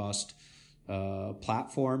world-class, robust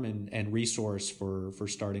platform and resource for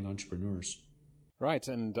starting entrepreneurs. Right,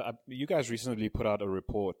 and you guys recently put out a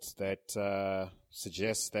report that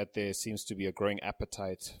suggests that there seems to be a growing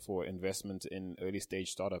appetite for investment in early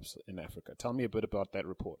stage startups in Africa. Tell me a bit about that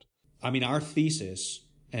report. I mean, our thesis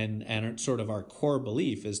and sort of our core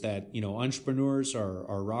belief is that, entrepreneurs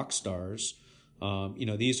are rock stars.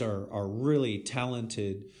 These are really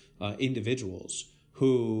talented individuals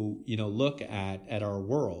who, look at our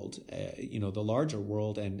world, the larger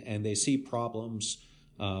world, and they see problems,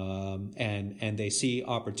 and they see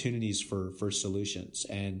opportunities for solutions.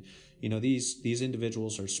 And, these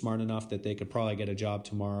individuals are smart enough that they could probably get a job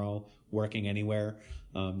tomorrow working anywhere,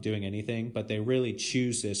 doing anything, but they really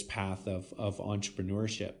choose this path of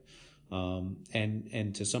entrepreneurship.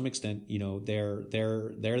 And to some extent,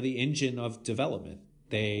 they're the engine of development.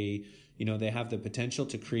 They have the potential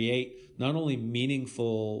to create not only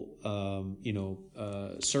meaningful,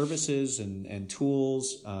 services and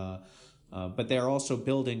tools, but they're also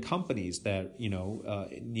building companies that,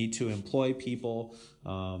 need to employ people.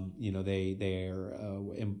 They're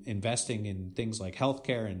investing in things like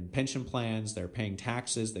healthcare and pension plans. They're paying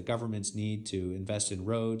taxes that governments need to invest in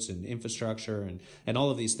roads and infrastructure and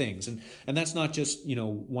all of these things. And that's not just,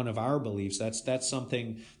 one of our beliefs. That's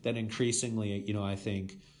something that increasingly, I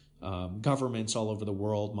think, governments all over the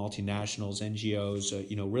world, multinationals, NGOs,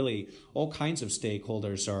 really all kinds of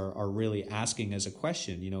stakeholders are really asking as a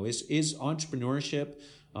question, is entrepreneurship,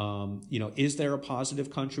 is there a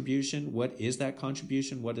positive contribution? What is that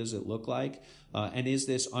contribution? What does it look like? And is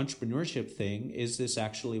this entrepreneurship thing, is this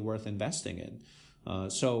actually worth investing in?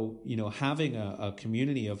 So, having a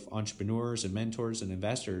community of entrepreneurs and mentors and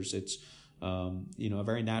investors, it's, a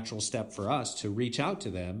very natural step for us to reach out to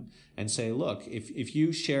them and say, look, if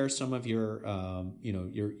you share some of your,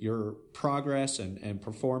 your progress and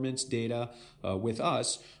performance data with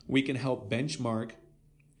us, we can help benchmark.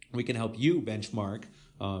 We can help you benchmark,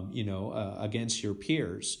 against your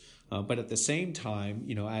peers. But at the same time,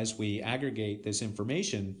 as we aggregate this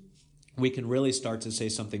information, we can really start to say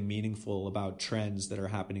something meaningful about trends that are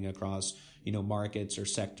happening across, markets or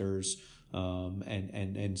sectors.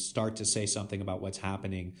 And start to say something about what's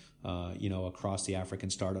happening, across the African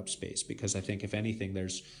startup space. Because I think, if anything,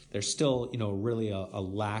 there's still, really a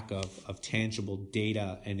lack of tangible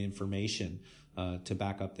data and information to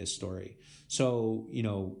back up this story. So,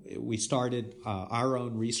 we started our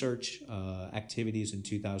own research activities in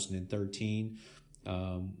 2013.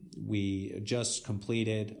 We just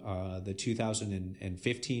completed the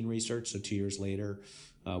 2015 research, so 2 years later.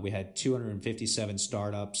 We had 257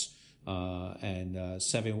 startups. And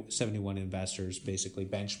 71 investors basically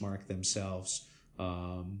benchmark themselves,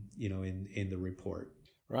 in the report.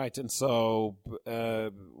 Right. And so,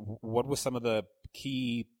 what were some of the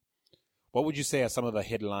what would you say are some of the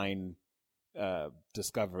headline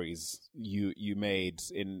discoveries you made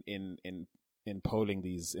in polling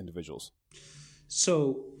these individuals?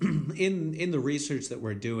 So, in the research that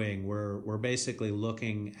we're doing, we're basically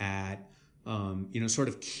looking at, sort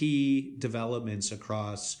of key developments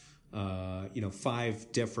across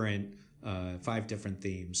five different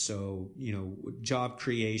themes. So, job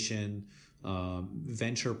creation,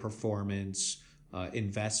 venture performance,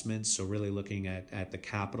 investments. So really looking at the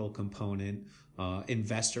capital component,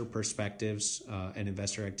 investor perspectives, and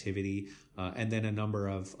investor activity, and then a number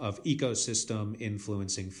of ecosystem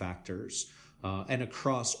influencing factors. And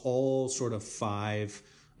across all sort of five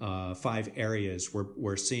areas,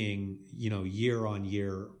 we're seeing, year on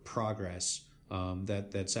year progress.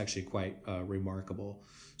 That's actually quite remarkable.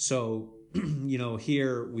 So,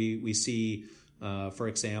 here we see, for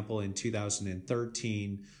example, in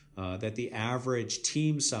 2013, that the average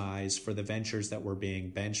team size for the ventures that were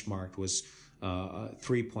being benchmarked was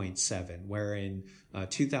 3.7, where in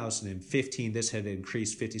 2015 this had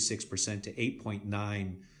increased 56% to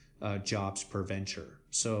 8.9 jobs per venture.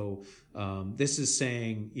 So this is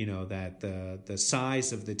saying, that the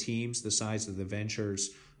size of the teams, the size of the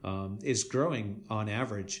ventures, is growing on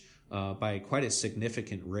average by quite a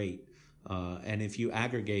significant rate. And if you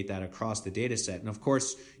aggregate that across the data set, and of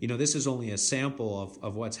course, this is only a sample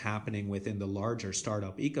of what's happening within the larger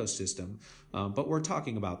startup ecosystem, but we're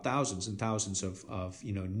talking about thousands and thousands of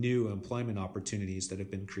new employment opportunities that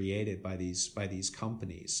have been created by these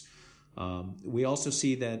companies. We also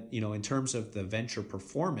see that, in terms of the venture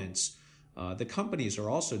performance, the companies are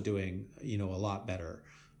also doing, a lot better.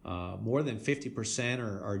 More than 50%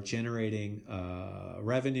 are generating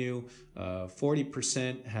revenue.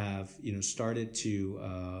 40% have started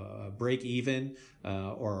to break even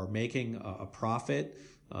or are making a profit.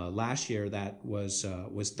 Last year that was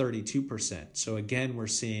 32%. So again, we're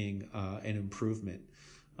seeing an improvement.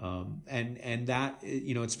 And that,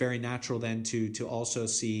 it's very natural then to also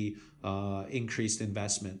see increased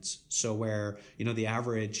investments. So where, the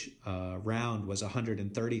average round was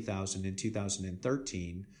 130,000 in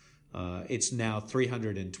 2013, it's now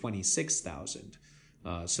 326,000.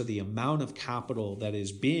 So the amount of capital that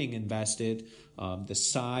is being invested, the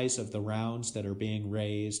size of the rounds that are being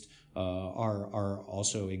raised are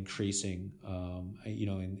also increasing,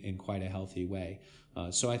 in quite a healthy way.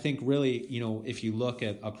 So I think really, if you look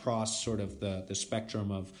at across sort of the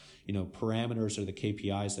spectrum of, parameters or the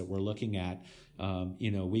KPIs that we're looking at,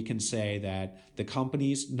 we can say that the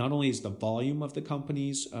companies, not only is the volume of the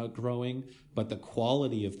companies growing, but the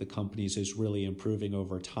quality of the companies is really improving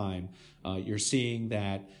over time. You're seeing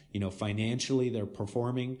that, financially they're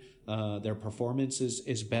performing, their performance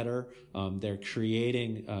is better. They're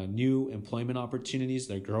creating new employment opportunities.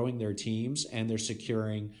 They're growing their teams, and they're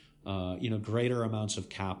securing, greater amounts of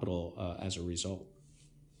capital as a result.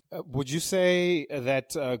 Would you say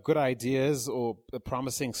that good ideas or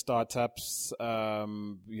promising startups, at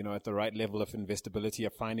the right level of investability, are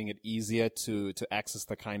finding it easier to access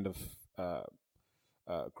the kind of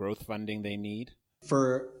growth funding they need?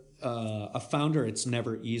 For a founder, it's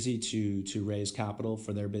never easy to raise capital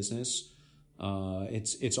for their business.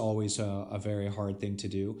 It's always a very hard thing to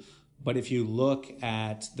do. But if you look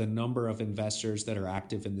at the number of investors that are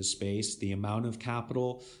active in the space, the amount of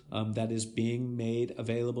capital that is being made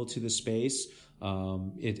available to the space,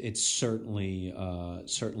 it's certainly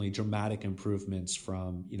dramatic improvements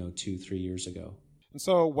from 2-3 years ago. And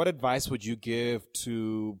so, what advice would you give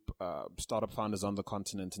to startup founders on the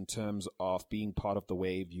continent in terms of being part of the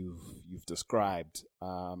wave you've described?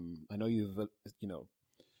 I know you've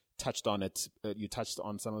touched on it. You touched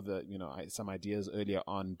on some of the some ideas earlier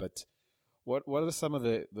on, but what are some of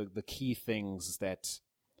the key things that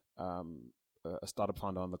a startup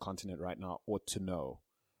founder on the continent right now ought to know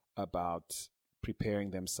about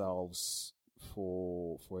preparing themselves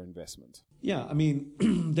for investment? Yeah, I mean,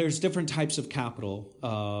 there's different types of capital,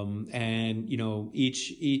 and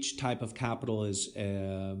each type of capital is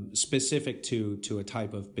specific to a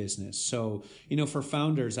type of business. So for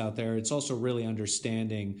founders out there, it's also really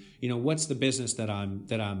understanding what's the business that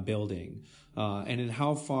I'm building, and in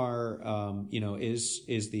how far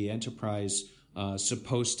is the enterprise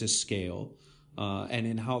supposed to scale, and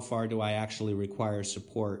in how far do I actually require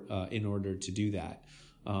support in order to do that.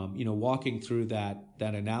 Walking through that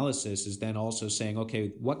analysis is then also saying,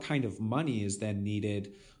 okay, what kind of money is then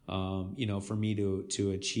needed, for me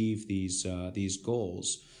to achieve these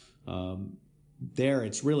goals. There,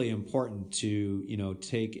 it's really important to,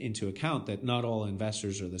 take into account that not all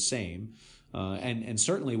investors are the same. And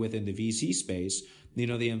certainly within the VC space,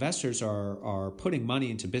 the investors are putting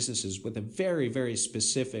money into businesses with a very, very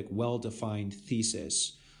specific, well-defined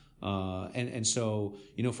thesis. And so,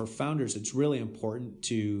 for founders, it's really important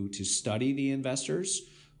to study the investors,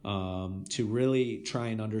 to really try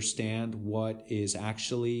and understand what is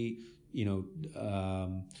actually,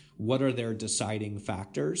 what are their deciding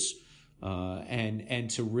factors, and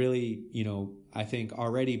to really, I think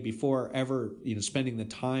already before ever, spending the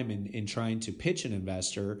time in trying to pitch an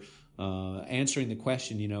investor, answering the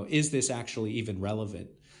question, is this actually even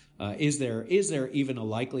relevant? Is there even a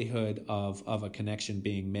likelihood of a connection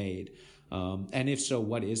being made? And if so,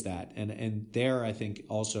 what is that? And there, I think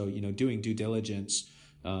also, doing due diligence,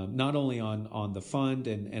 not only on the fund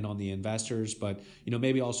and on the investors, but,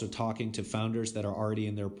 maybe also talking to founders that are already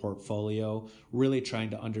in their portfolio, really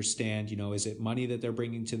trying to understand, is it money that they're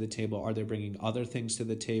bringing to the table? Are they bringing other things to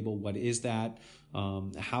the table? What is that?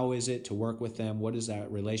 How is it to work with them? What does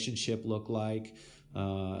that relationship look like?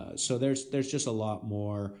 So there's just a lot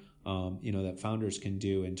more that founders can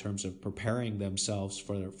do in terms of preparing themselves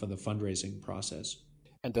for the fundraising process.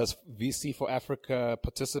 And does VC for Africa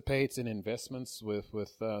participate in investments with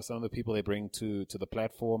some of the people they bring to the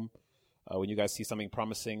platform? When you guys see something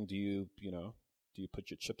promising, do you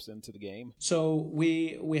put your chips into the game? So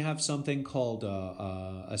we have something called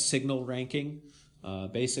a signal ranking.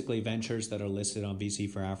 Basically, ventures that are listed on VC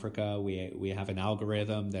for Africa, we have an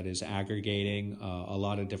algorithm that is aggregating a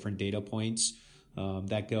lot of different data points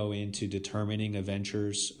that go into determining a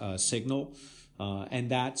venture's signal.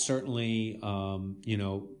 And that certainly,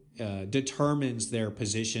 determines their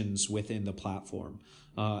positions within the platform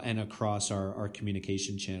and across our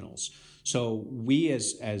communication channels. So we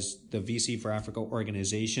as the VC for Africa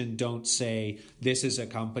organization don't say this is a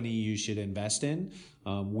company you should invest in.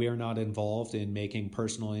 We're not involved in making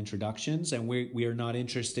personal introductions, and we are not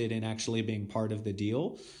interested in actually being part of the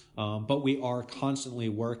deal. But we are constantly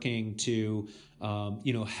working to,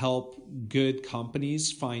 help good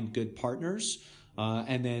companies find good partners,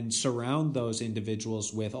 and then surround those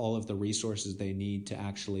individuals with all of the resources they need to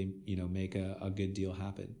actually, make a good deal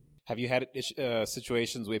happen. Have you had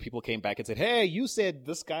situations where people came back and said, hey, you said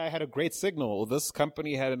this guy had a great signal, or this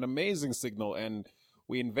company had an amazing signal, and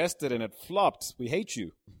we invested and it flopped. We hate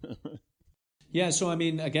you. Yeah, so I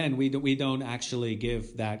mean, again, we don't actually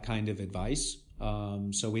give that kind of advice.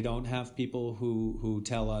 So we don't have people who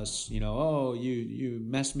tell us, oh, you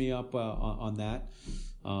messed me up on that.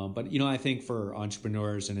 But I think for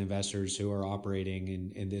entrepreneurs and investors who are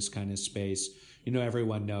operating in this kind of space,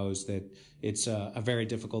 everyone knows that it's a very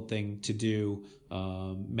difficult thing to do.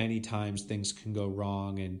 Many times things can go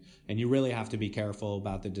wrong, and you really have to be careful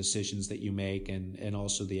about the decisions that you make and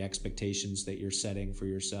also the expectations that you're setting for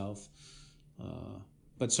yourself.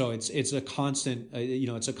 But so it's a constant,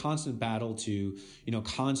 it's a constant battle to,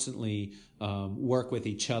 constantly work with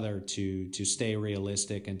each other to stay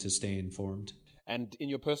realistic and to stay informed. And in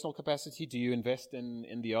your personal capacity, do you invest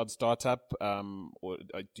in the odd startup, or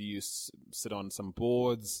do you sit on some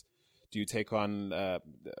boards? Do you take on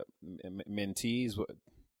mentees?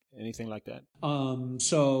 Anything like that?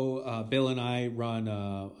 So Bill and I run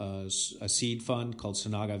a seed fund called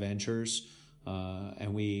Sanaga Ventures,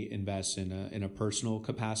 and we invest in a personal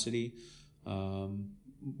capacity.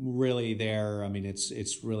 Really there, I mean,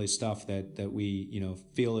 it's really stuff that we,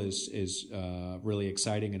 feel is really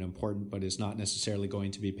exciting and important, but is not necessarily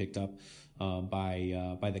going to be picked up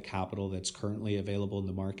by the capital that's currently available in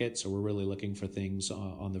the market. So we're really looking for things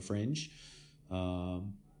on the fringe.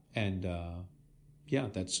 Yeah,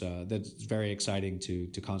 that's very exciting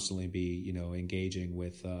to constantly be, engaging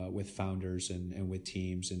with founders and with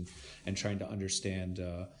teams and trying to understand,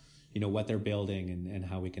 what they're building and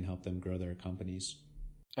how we can help them grow their companies.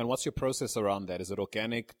 And what's your process around that? Is it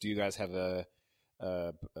organic? Do you guys have a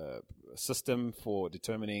system for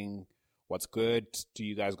determining what's good? Do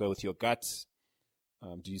you guys go with your gut?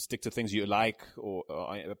 Do you stick to things you like or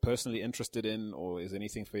are personally interested in, or is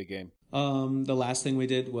anything fair game? The last thing we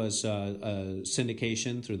did was a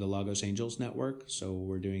syndication through the Lagos Angels Network. So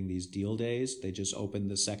we're doing these deal days. They just opened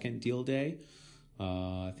the second deal day.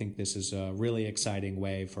 I think this is a really exciting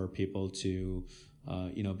way for people to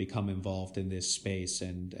become involved in this space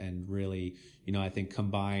and really, I think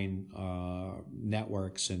combine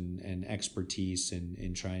networks and expertise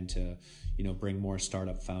in trying to, bring more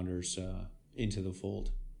startup founders into the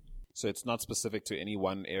fold. So it's not specific to any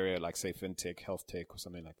one area, like say fintech, health tech, or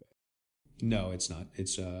something like that. No, it's not.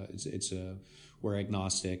 We're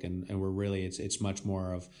agnostic, and we're really it's much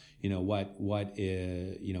more of what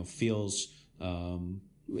feels.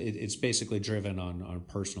 It's basically driven on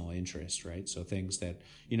personal interest, right? So things that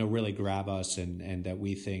really grab us and that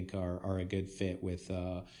we think are a good fit with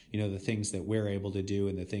the things that we're able to do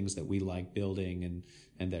and the things that we like building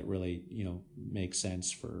and that really make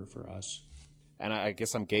sense for us. And I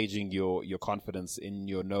guess I'm gauging your confidence in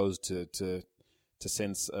your nose to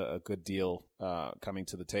sense a good deal coming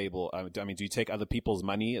to the table. I mean, do you take other people's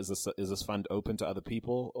money? Is this fund open to other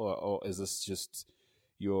people, or is this just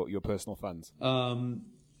your personal funds?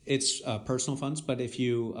 It's personal funds, but if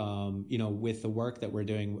you with the work that we're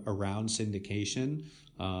doing around syndication,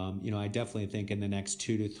 I definitely think in the next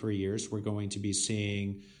 2 to 3 years we're going to be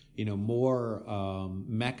seeing more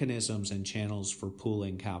mechanisms and channels for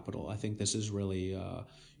pooling capital. I think this is really a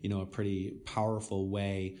pretty powerful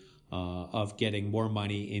way of getting more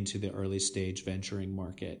money into the early stage venturing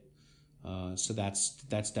market. So that's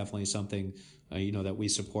definitely something that we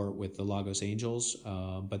support with the Lagos Angels.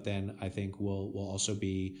 But then I think we'll also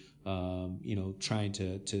be trying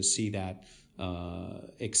to see that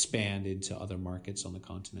expand into other markets on the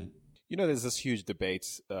continent. There's this huge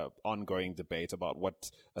debate, ongoing debate about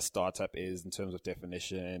what a startup is in terms of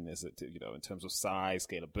definition. Is it, in terms of size,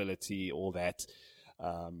 scalability, all that?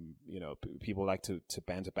 People like to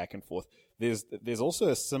banter back and forth. There's also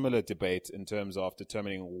a similar debate in terms of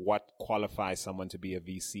determining what qualifies someone to be a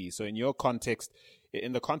VC. So in your context,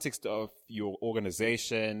 in the context of your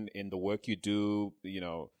organization, in the work you do,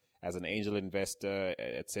 as an angel investor,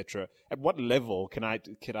 etc., at what level can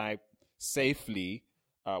I safely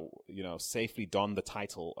don the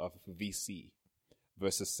title of VC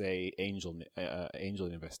versus say angel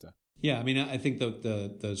investor? Yeah, I mean, I think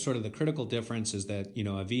the sort of the critical difference is that,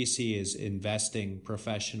 a VC is investing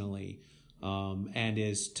professionally and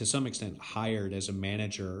is to some extent hired as a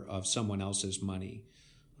manager of someone else's money.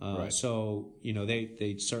 Right. So,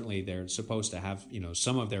 they certainly, they're supposed to have,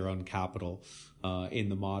 some of their own capital in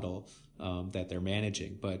the model that they're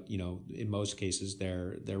managing. But, in most cases,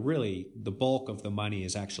 they're really, the bulk of the money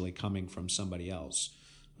is actually coming from somebody else.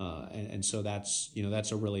 And so that's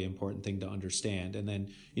a really important thing to understand. And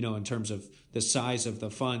then, in terms of the size of the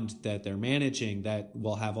fund that they're managing, that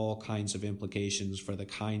will have all kinds of implications for the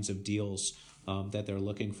kinds of deals that they're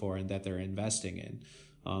looking for and that they're investing in.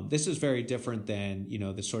 This is very different than,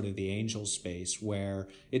 the sort of the angel space where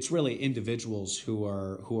it's really individuals who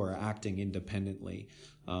are acting independently.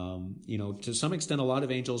 To some extent, a lot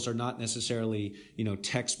of angels are not necessarily,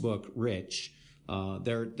 textbook rich.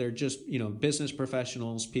 They're just, business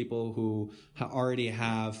professionals, people who already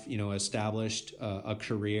have, established a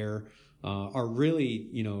career, are really,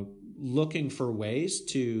 looking for ways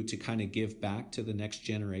to kind of give back to the next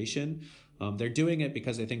generation. They're doing it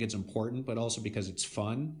because they think it's important, but also because it's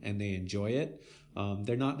fun and they enjoy it.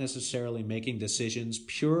 They're not necessarily making decisions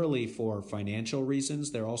purely for financial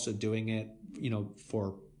reasons. They're also doing it,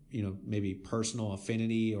 for, maybe personal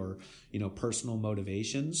affinity or, personal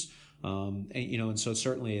motivations. And so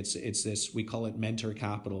certainly it's this, we call it mentor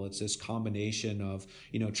capital. It's this combination of,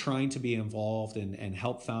 trying to be involved and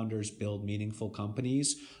help founders build meaningful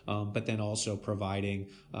companies, but then also providing,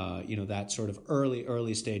 that sort of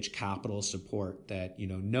early stage capital support that,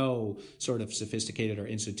 no sort of sophisticated or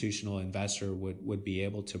institutional investor would be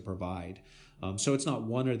able to provide. So it's not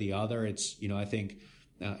one or the other. It's, I think,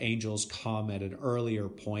 angels come at an earlier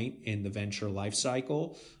point in the venture life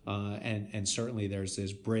cycle, and certainly there's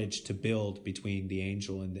this bridge to build between the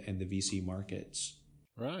angel and the VC markets.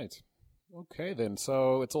 Right. Okay, then.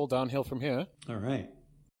 So it's all downhill from here. All right.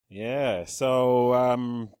 Yeah.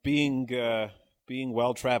 So being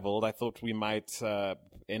well traveled, I thought we might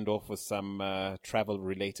end off with some travel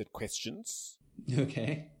related questions.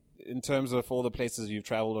 Okay. In terms of all the places you've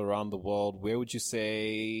traveled around the world, where would you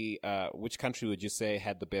say, which country would you say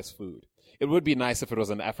had the best food? It would be nice if it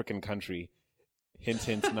was an African country. Hint,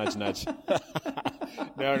 hint, nudge, nudge.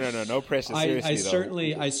 No pressure.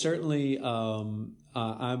 Seriously, I certainly, I'm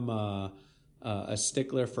a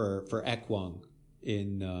stickler for ekwang,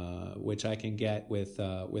 which I can get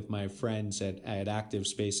with my friends at Active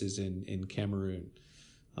Spaces in Cameroon.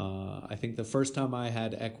 I think the first time I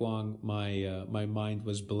had ekwang, my mind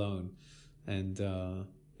was blown, and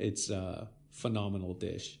it's a phenomenal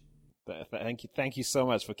dish. Thank you so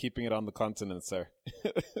much for keeping it on the continent, sir.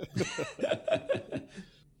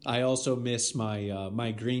 I also miss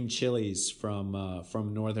my green chilies from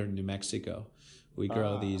northern New Mexico. We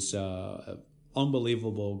grow these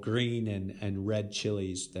unbelievable green and red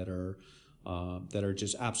chilies that are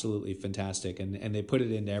just absolutely fantastic, and they put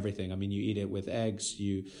it into everything. I mean, you eat it with eggs,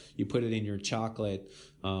 you put it in your chocolate,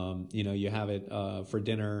 you have it for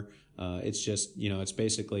dinner. It's just, it's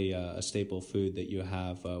basically a staple food that you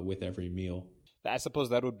have with every meal. I suppose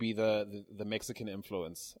that would be the Mexican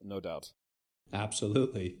influence, no doubt.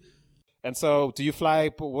 Absolutely. And so, do you fly?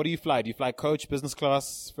 What do you fly? Do you fly coach, business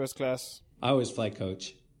class, first class? I always fly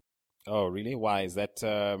coach. Oh, really? Why? Is that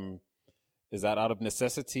out of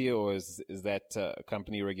necessity, or is that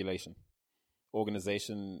company regulation,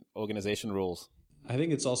 organization rules? I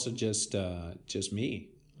think it's also just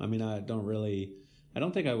me. I mean, I don't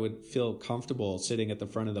think I would feel comfortable sitting at the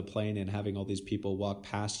front of the plane and having all these people walk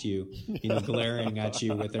past you, glaring at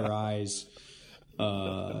you with their eyes.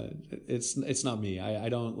 It's not me. I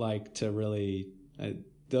don't like to really.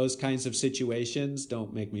 Those kinds of situations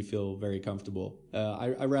don't make me feel very comfortable.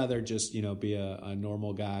 I rather just be a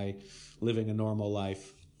normal guy living a normal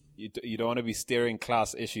life. You don't want to be staring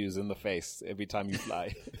class issues in the face every time you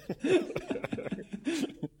fly.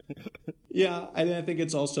 Yeah, and I think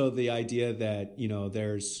it's also the idea that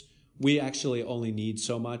we actually only need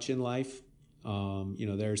so much in life.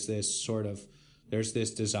 There's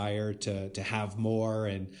this desire to have more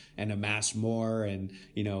and amass more, and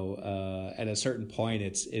at a certain point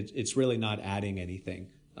it's really not adding anything,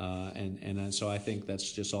 and so I think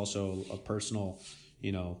that's just also a personal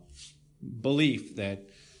belief that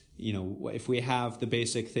if we have the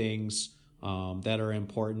basic things that are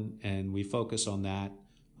important and we focus on that,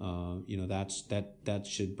 that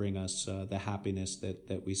should bring us the happiness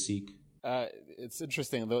that we seek. It's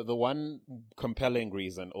interesting. The one compelling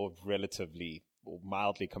reason, or relatively or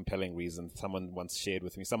mildly compelling reason, someone once shared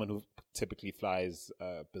with me, someone who typically flies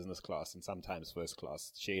business class and sometimes first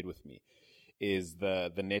class, shared with me, is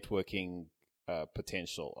the networking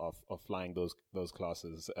potential of flying those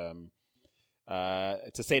classes.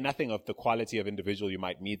 To say nothing of the quality of individual you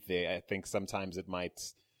might meet there, I think sometimes it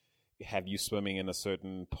might have you swimming in a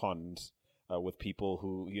certain pond with people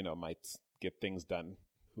who might get things done,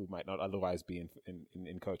 who might not otherwise be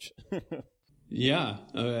in coach. Yeah,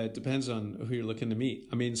 it depends on who you're looking to meet.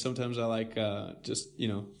 I mean, sometimes I like just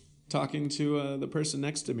talking to the person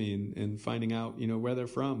next to me and finding out where they're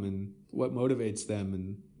from and what motivates them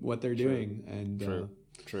and what they're doing. And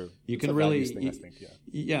True. You it's can really, thing, I think,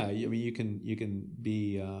 yeah. I mean, you can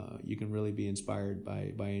really be inspired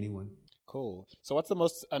by anyone. Cool. So, what's the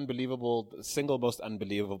single most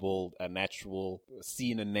unbelievable natural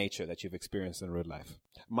scene in nature that you've experienced in real life?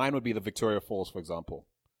 Mine would be the Victoria Falls, for example.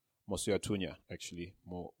 Mosuatunya, actually,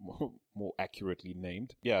 more accurately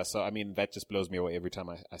named. Yeah, so I mean that just blows me away every time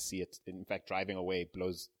I see it. In fact, driving away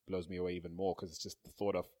blows me away even more, because it's just the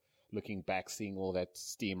thought of looking back, seeing all that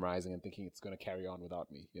steam rising and thinking it's going to carry on without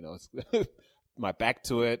me. It's my back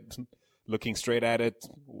to it, looking straight at it,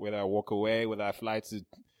 whether I walk away, whether I fly to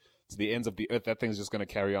the ends of the earth, that thing's just going to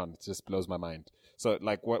carry on. It just blows my mind. So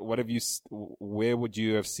like, what have you, where would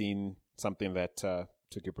you have seen something that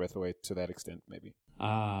took your breath away to that extent, maybe?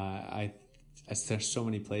 There's so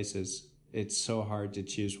many places. It's so hard to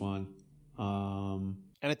choose one. And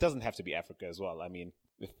it doesn't have to be Africa as well. I mean,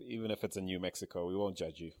 even if it's in New Mexico, we won't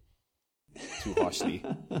judge you too harshly.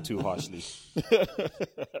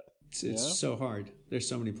 It's so hard. There's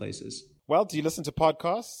so many places. Well, do you listen to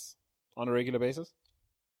podcasts on a regular basis?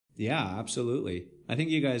 Yeah, absolutely. I think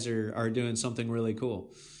you guys are doing something really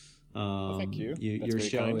cool. Well, thank you. Your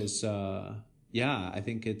show kind. Is, I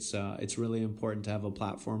think it's really important to have a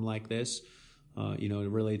platform like this,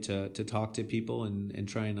 really to talk to people and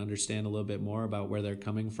try and understand a little bit more about where they're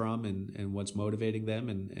coming from and what's motivating them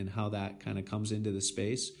and how that kind of comes into the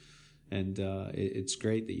space. And it's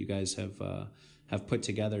great that you guys have put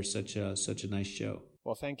together such a nice show.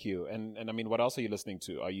 Well, thank you. And I mean, what else are you listening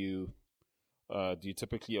to? Are you do you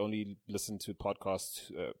typically only listen to podcasts,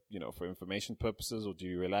 for information purposes, or do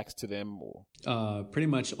you relax to them? Or pretty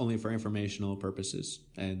much only for informational purposes.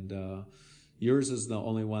 And yours is the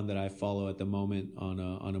only one that I follow at the moment on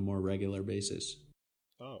a more regular basis.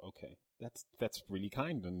 Oh, okay. That's really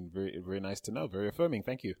kind and very, very nice to know. Very affirming.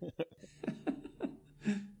 Thank you.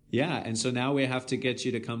 Yeah, and so now we have to get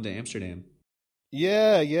you to come to Amsterdam.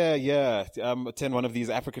 Yeah. Attend one of these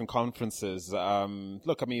African conferences.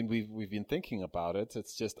 Look, I mean, we've been thinking about it.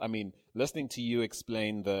 It's just, I mean, listening to you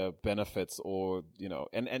explain the benefits, or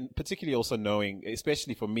and particularly also knowing,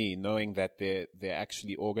 especially for me, knowing that they're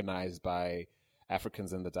actually organized by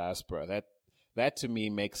Africans in the diaspora. That to me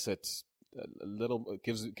makes it a little,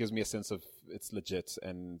 gives me a sense of it's legit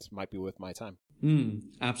and might be worth my time.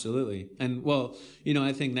 Absolutely. And well,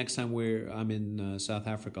 I think next time I'm in South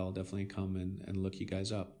Africa, I'll definitely come and look you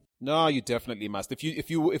guys up. No, you definitely must. If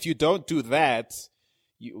you don't do that,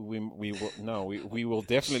 we will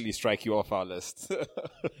definitely strike you off our list.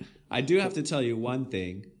 I do have to tell you one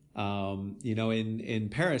thing. In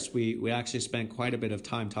Paris, we actually spent quite a bit of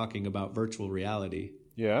time talking about virtual reality.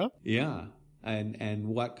 Yeah. Yeah. And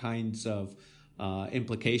what kinds of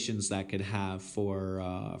implications that could have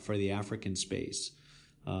for the African space.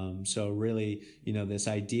 So really, this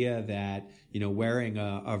idea that, wearing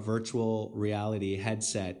a virtual reality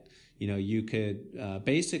headset, you could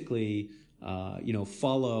basically,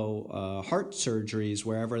 follow heart surgeries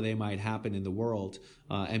wherever they might happen in the world,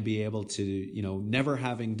 and be able to, never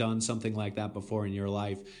having done something like that before in your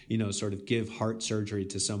life, sort of give heart surgery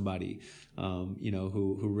to somebody,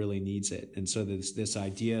 who really needs it. And so this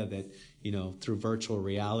idea that, through virtual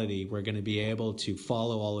reality, we're going to be able to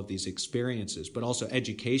follow all of these experiences, but also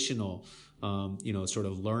educational, sort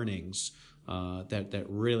of learnings, that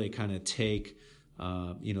really kind of take,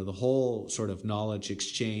 the whole sort of knowledge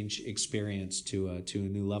exchange experience to a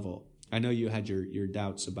new level. I know you had your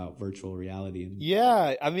doubts about virtual reality.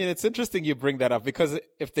 Yeah, I mean, it's interesting you bring that up, because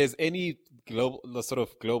if there's any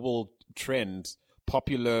global trend,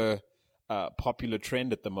 popular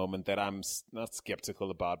trend at the moment that I'm not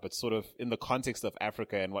skeptical about, but sort of in the context of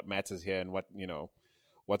Africa and what matters here and what,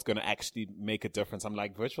 what's going to actually make a difference. I'm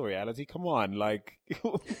like, virtual reality? Come on. Like,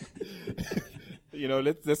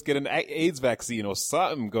 let's get an AIDS vaccine or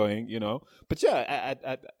something going, But yeah,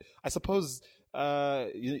 I suppose,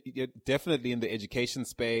 you're definitely in the education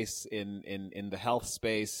space, in the health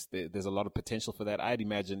space, there's a lot of potential for that. I'd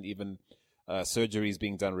imagine even surgeries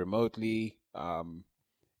being done remotely.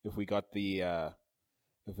 If we got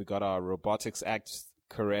our Robotics Act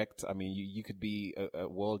correct, I mean, you could be a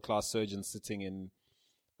world-class surgeon sitting in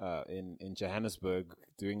Johannesburg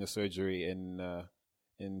doing a surgery in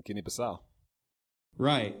Guinea-Bissau.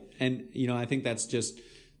 Right. And, I think that's just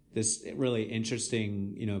this really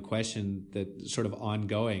interesting, question that sort of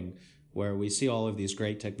ongoing, where we see all of these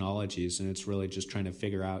great technologies, and it's really just trying to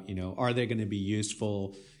figure out, are they going to be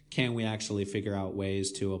useful? Can we actually figure out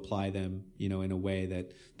ways to apply them, in a way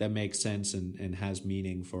that makes sense and has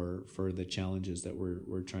meaning for the challenges that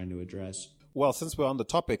we're trying to address? Well, since we're on the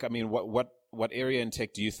topic, I mean, what area in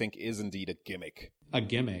tech do you think is indeed a gimmick? A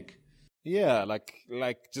gimmick? Yeah,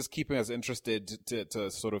 like just keeping us interested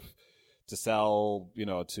to sort of to sell,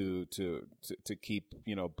 to keep,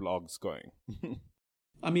 blogs going.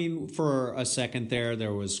 I mean, for a second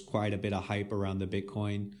there was quite a bit of hype around the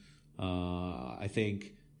Bitcoin. I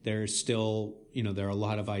think there's still, there are a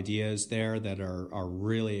lot of ideas there that are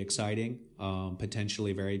really exciting,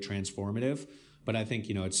 potentially very transformative. But I think,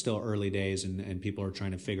 it's still early days and people are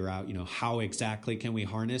trying to figure out, how exactly can we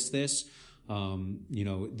harness this?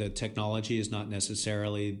 The technology is not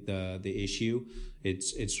necessarily the issue.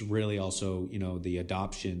 It's really also, the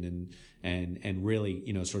adoption and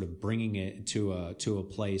really, sort of bringing it to a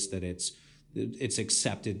place that it's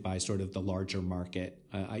accepted by sort of the larger market.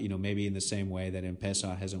 Maybe in the same way that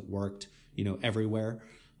M-Pesa hasn't worked, everywhere.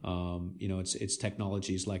 It's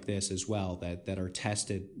technologies like this as well that are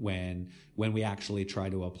tested when we actually try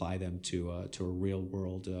to apply them to a real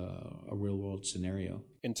world scenario.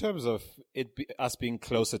 In terms of us being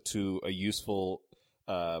closer to a useful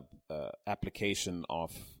application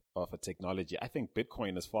of a technology, I think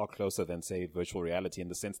Bitcoin is far closer than, say, virtual reality, in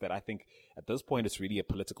the sense that I think at this point it's really a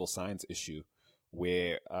political science issue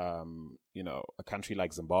where a country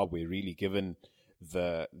like Zimbabwe, really, given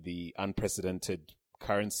the unprecedented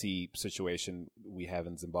currency situation we have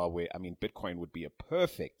in Zimbabwe, I mean, Bitcoin would be a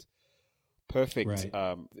perfect. Right.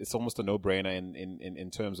 It's almost a no-brainer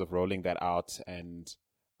in terms of rolling that out and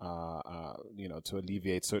to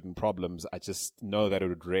alleviate certain problems. I just know that it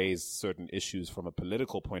would raise certain issues from a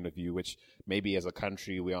political point of view, which maybe as a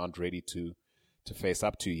country we aren't ready to face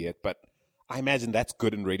up to yet. But I imagine that's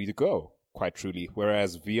good and ready to go, quite truly.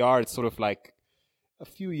 Whereas VR, it's sort of like a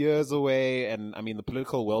few years away, and I mean the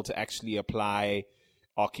political will to actually apply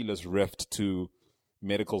Oculus Rift to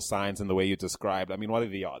medical science in the way you described. I mean, what are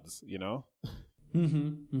the odds, Yeah.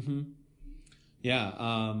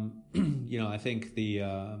 I think the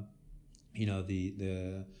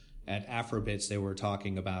at Afrobits, they were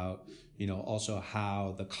talking about, also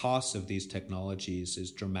how the cost of these technologies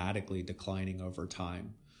is dramatically declining over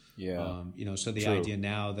time. Yeah. So the True. idea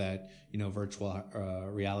now that, virtual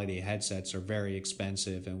reality headsets are very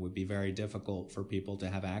expensive and would be very difficult for people to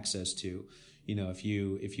have access to, if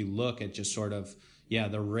you look at just sort of,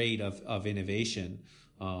 the rate of innovation,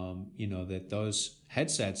 that those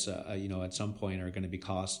headsets, at some point are going to be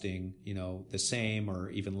costing, the same or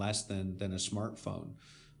even less than a smartphone.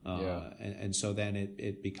 And so then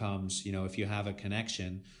it becomes, if you have a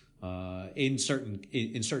connection, in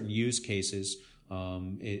certain use cases,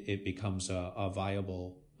 it becomes a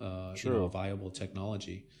viable, a viable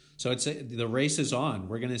technology. So the race is on.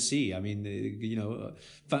 We're going to see. I mean,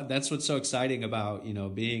 that's what's so exciting about,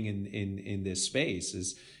 being in this space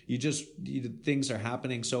is things are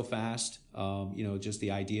happening so fast. Just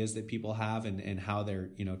the ideas that people have and how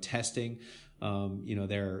they're, testing,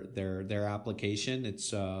 their application.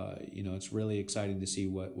 It's really exciting to see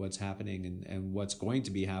what's happening and what's going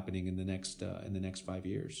to be happening in the next 5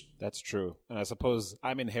 years. That's true. And I suppose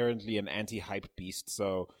I'm inherently an anti-hype beast,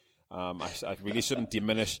 so I really shouldn't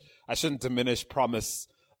diminish. I shouldn't diminish promise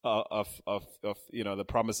of the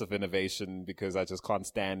promise of innovation, because I just can't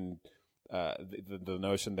stand the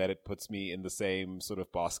notion that it puts me in the same sort of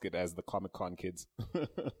basket as the Comic-Con kids.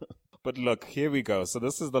 But look, here we go. So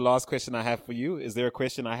this is the last question I have for you. Is there a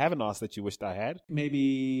question I haven't asked that you wished I had?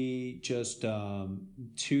 Maybe just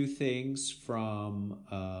two things from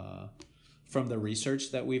the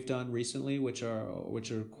research that we've done recently, which are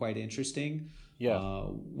quite interesting. Yeah.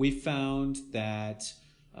 We found that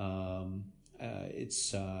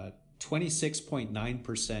it's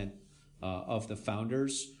 26.9% of the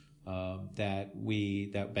founders that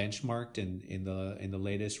benchmarked in the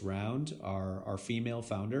latest round are female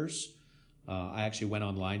founders. I actually went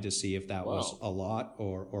online to see if that was a lot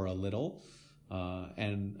or a little.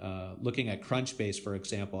 And looking at Crunchbase, for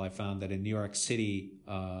example, I found that in New York City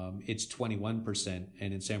it's 21%,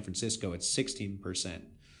 and in San Francisco it's 16%.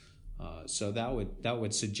 So that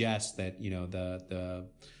would suggest that the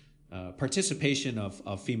participation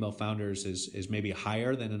of female founders is maybe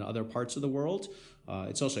higher than in other parts of the world.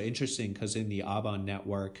 It's also interesting because in the Aban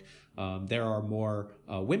network, there are more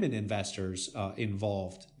women investors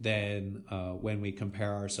involved than when we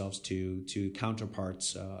compare ourselves to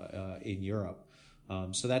counterparts in Europe.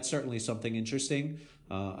 So that's certainly something interesting.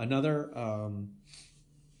 Another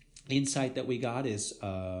insight that we got is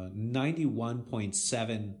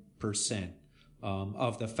 91.7%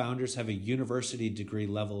 of the founders have a university degree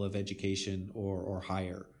level of education or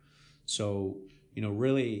higher. So,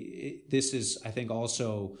 really, this is, I think,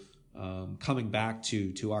 also coming back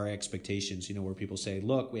to our expectations, where people say,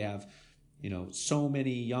 look, we have, so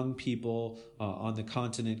many young people on the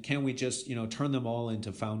continent. Can we just, turn them all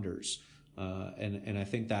into founders? And I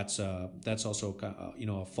think that's also,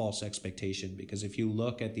 a false expectation, because if you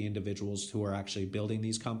look at the individuals who are actually building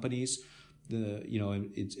these companies,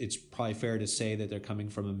 it's probably fair to say that they're coming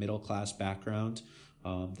from a middle class background,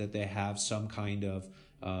 that they have some kind of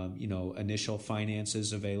initial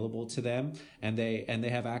finances available to them, and they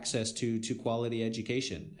have access to quality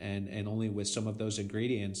education, and only with some of those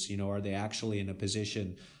ingredients, are they actually in a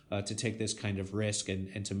position to take this kind of risk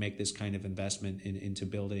and to make this kind of investment into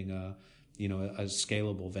building a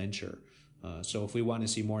scalable venture. So if we want to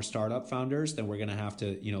see more startup founders, then we're going to have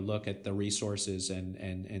to, look at the resources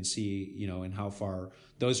and see, and how far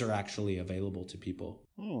those are actually available to people.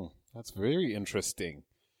 That's very interesting.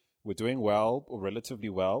 We're doing well, or relatively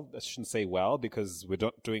well. I shouldn't say well, because we're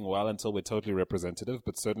not doing well until we're totally representative,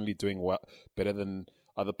 but certainly doing well, better than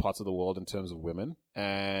other parts of the world in terms of women.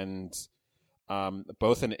 And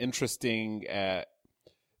both an interesting,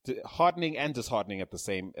 heartening and disheartening at the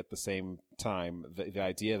same time. The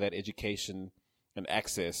idea that education and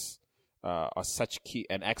access are such key,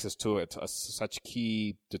 and access to it are such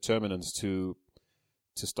key determinants to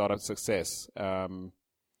startup success.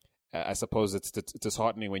 I suppose it's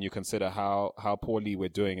disheartening when you consider how poorly we're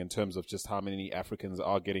doing in terms of just how many Africans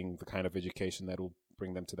are getting the kind of education that will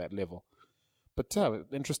bring them to that level. But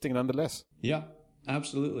interesting nonetheless. Yeah,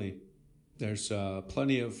 absolutely. There's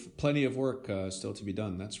plenty of work still to be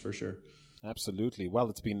done. That's for sure. Absolutely. Well,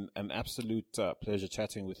 it's been an absolute pleasure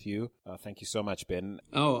chatting with you. Thank you so much, Ben.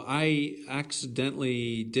 Oh, I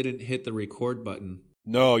accidentally didn't hit the record button.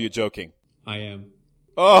 No, you're joking. I am.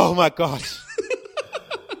 Oh my gosh.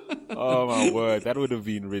 Oh my word. That would have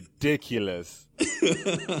been ridiculous.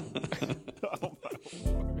 Oh my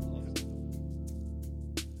word.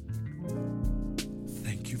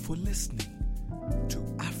 Thank you for listening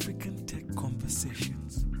to African Tech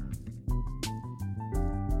Conversations.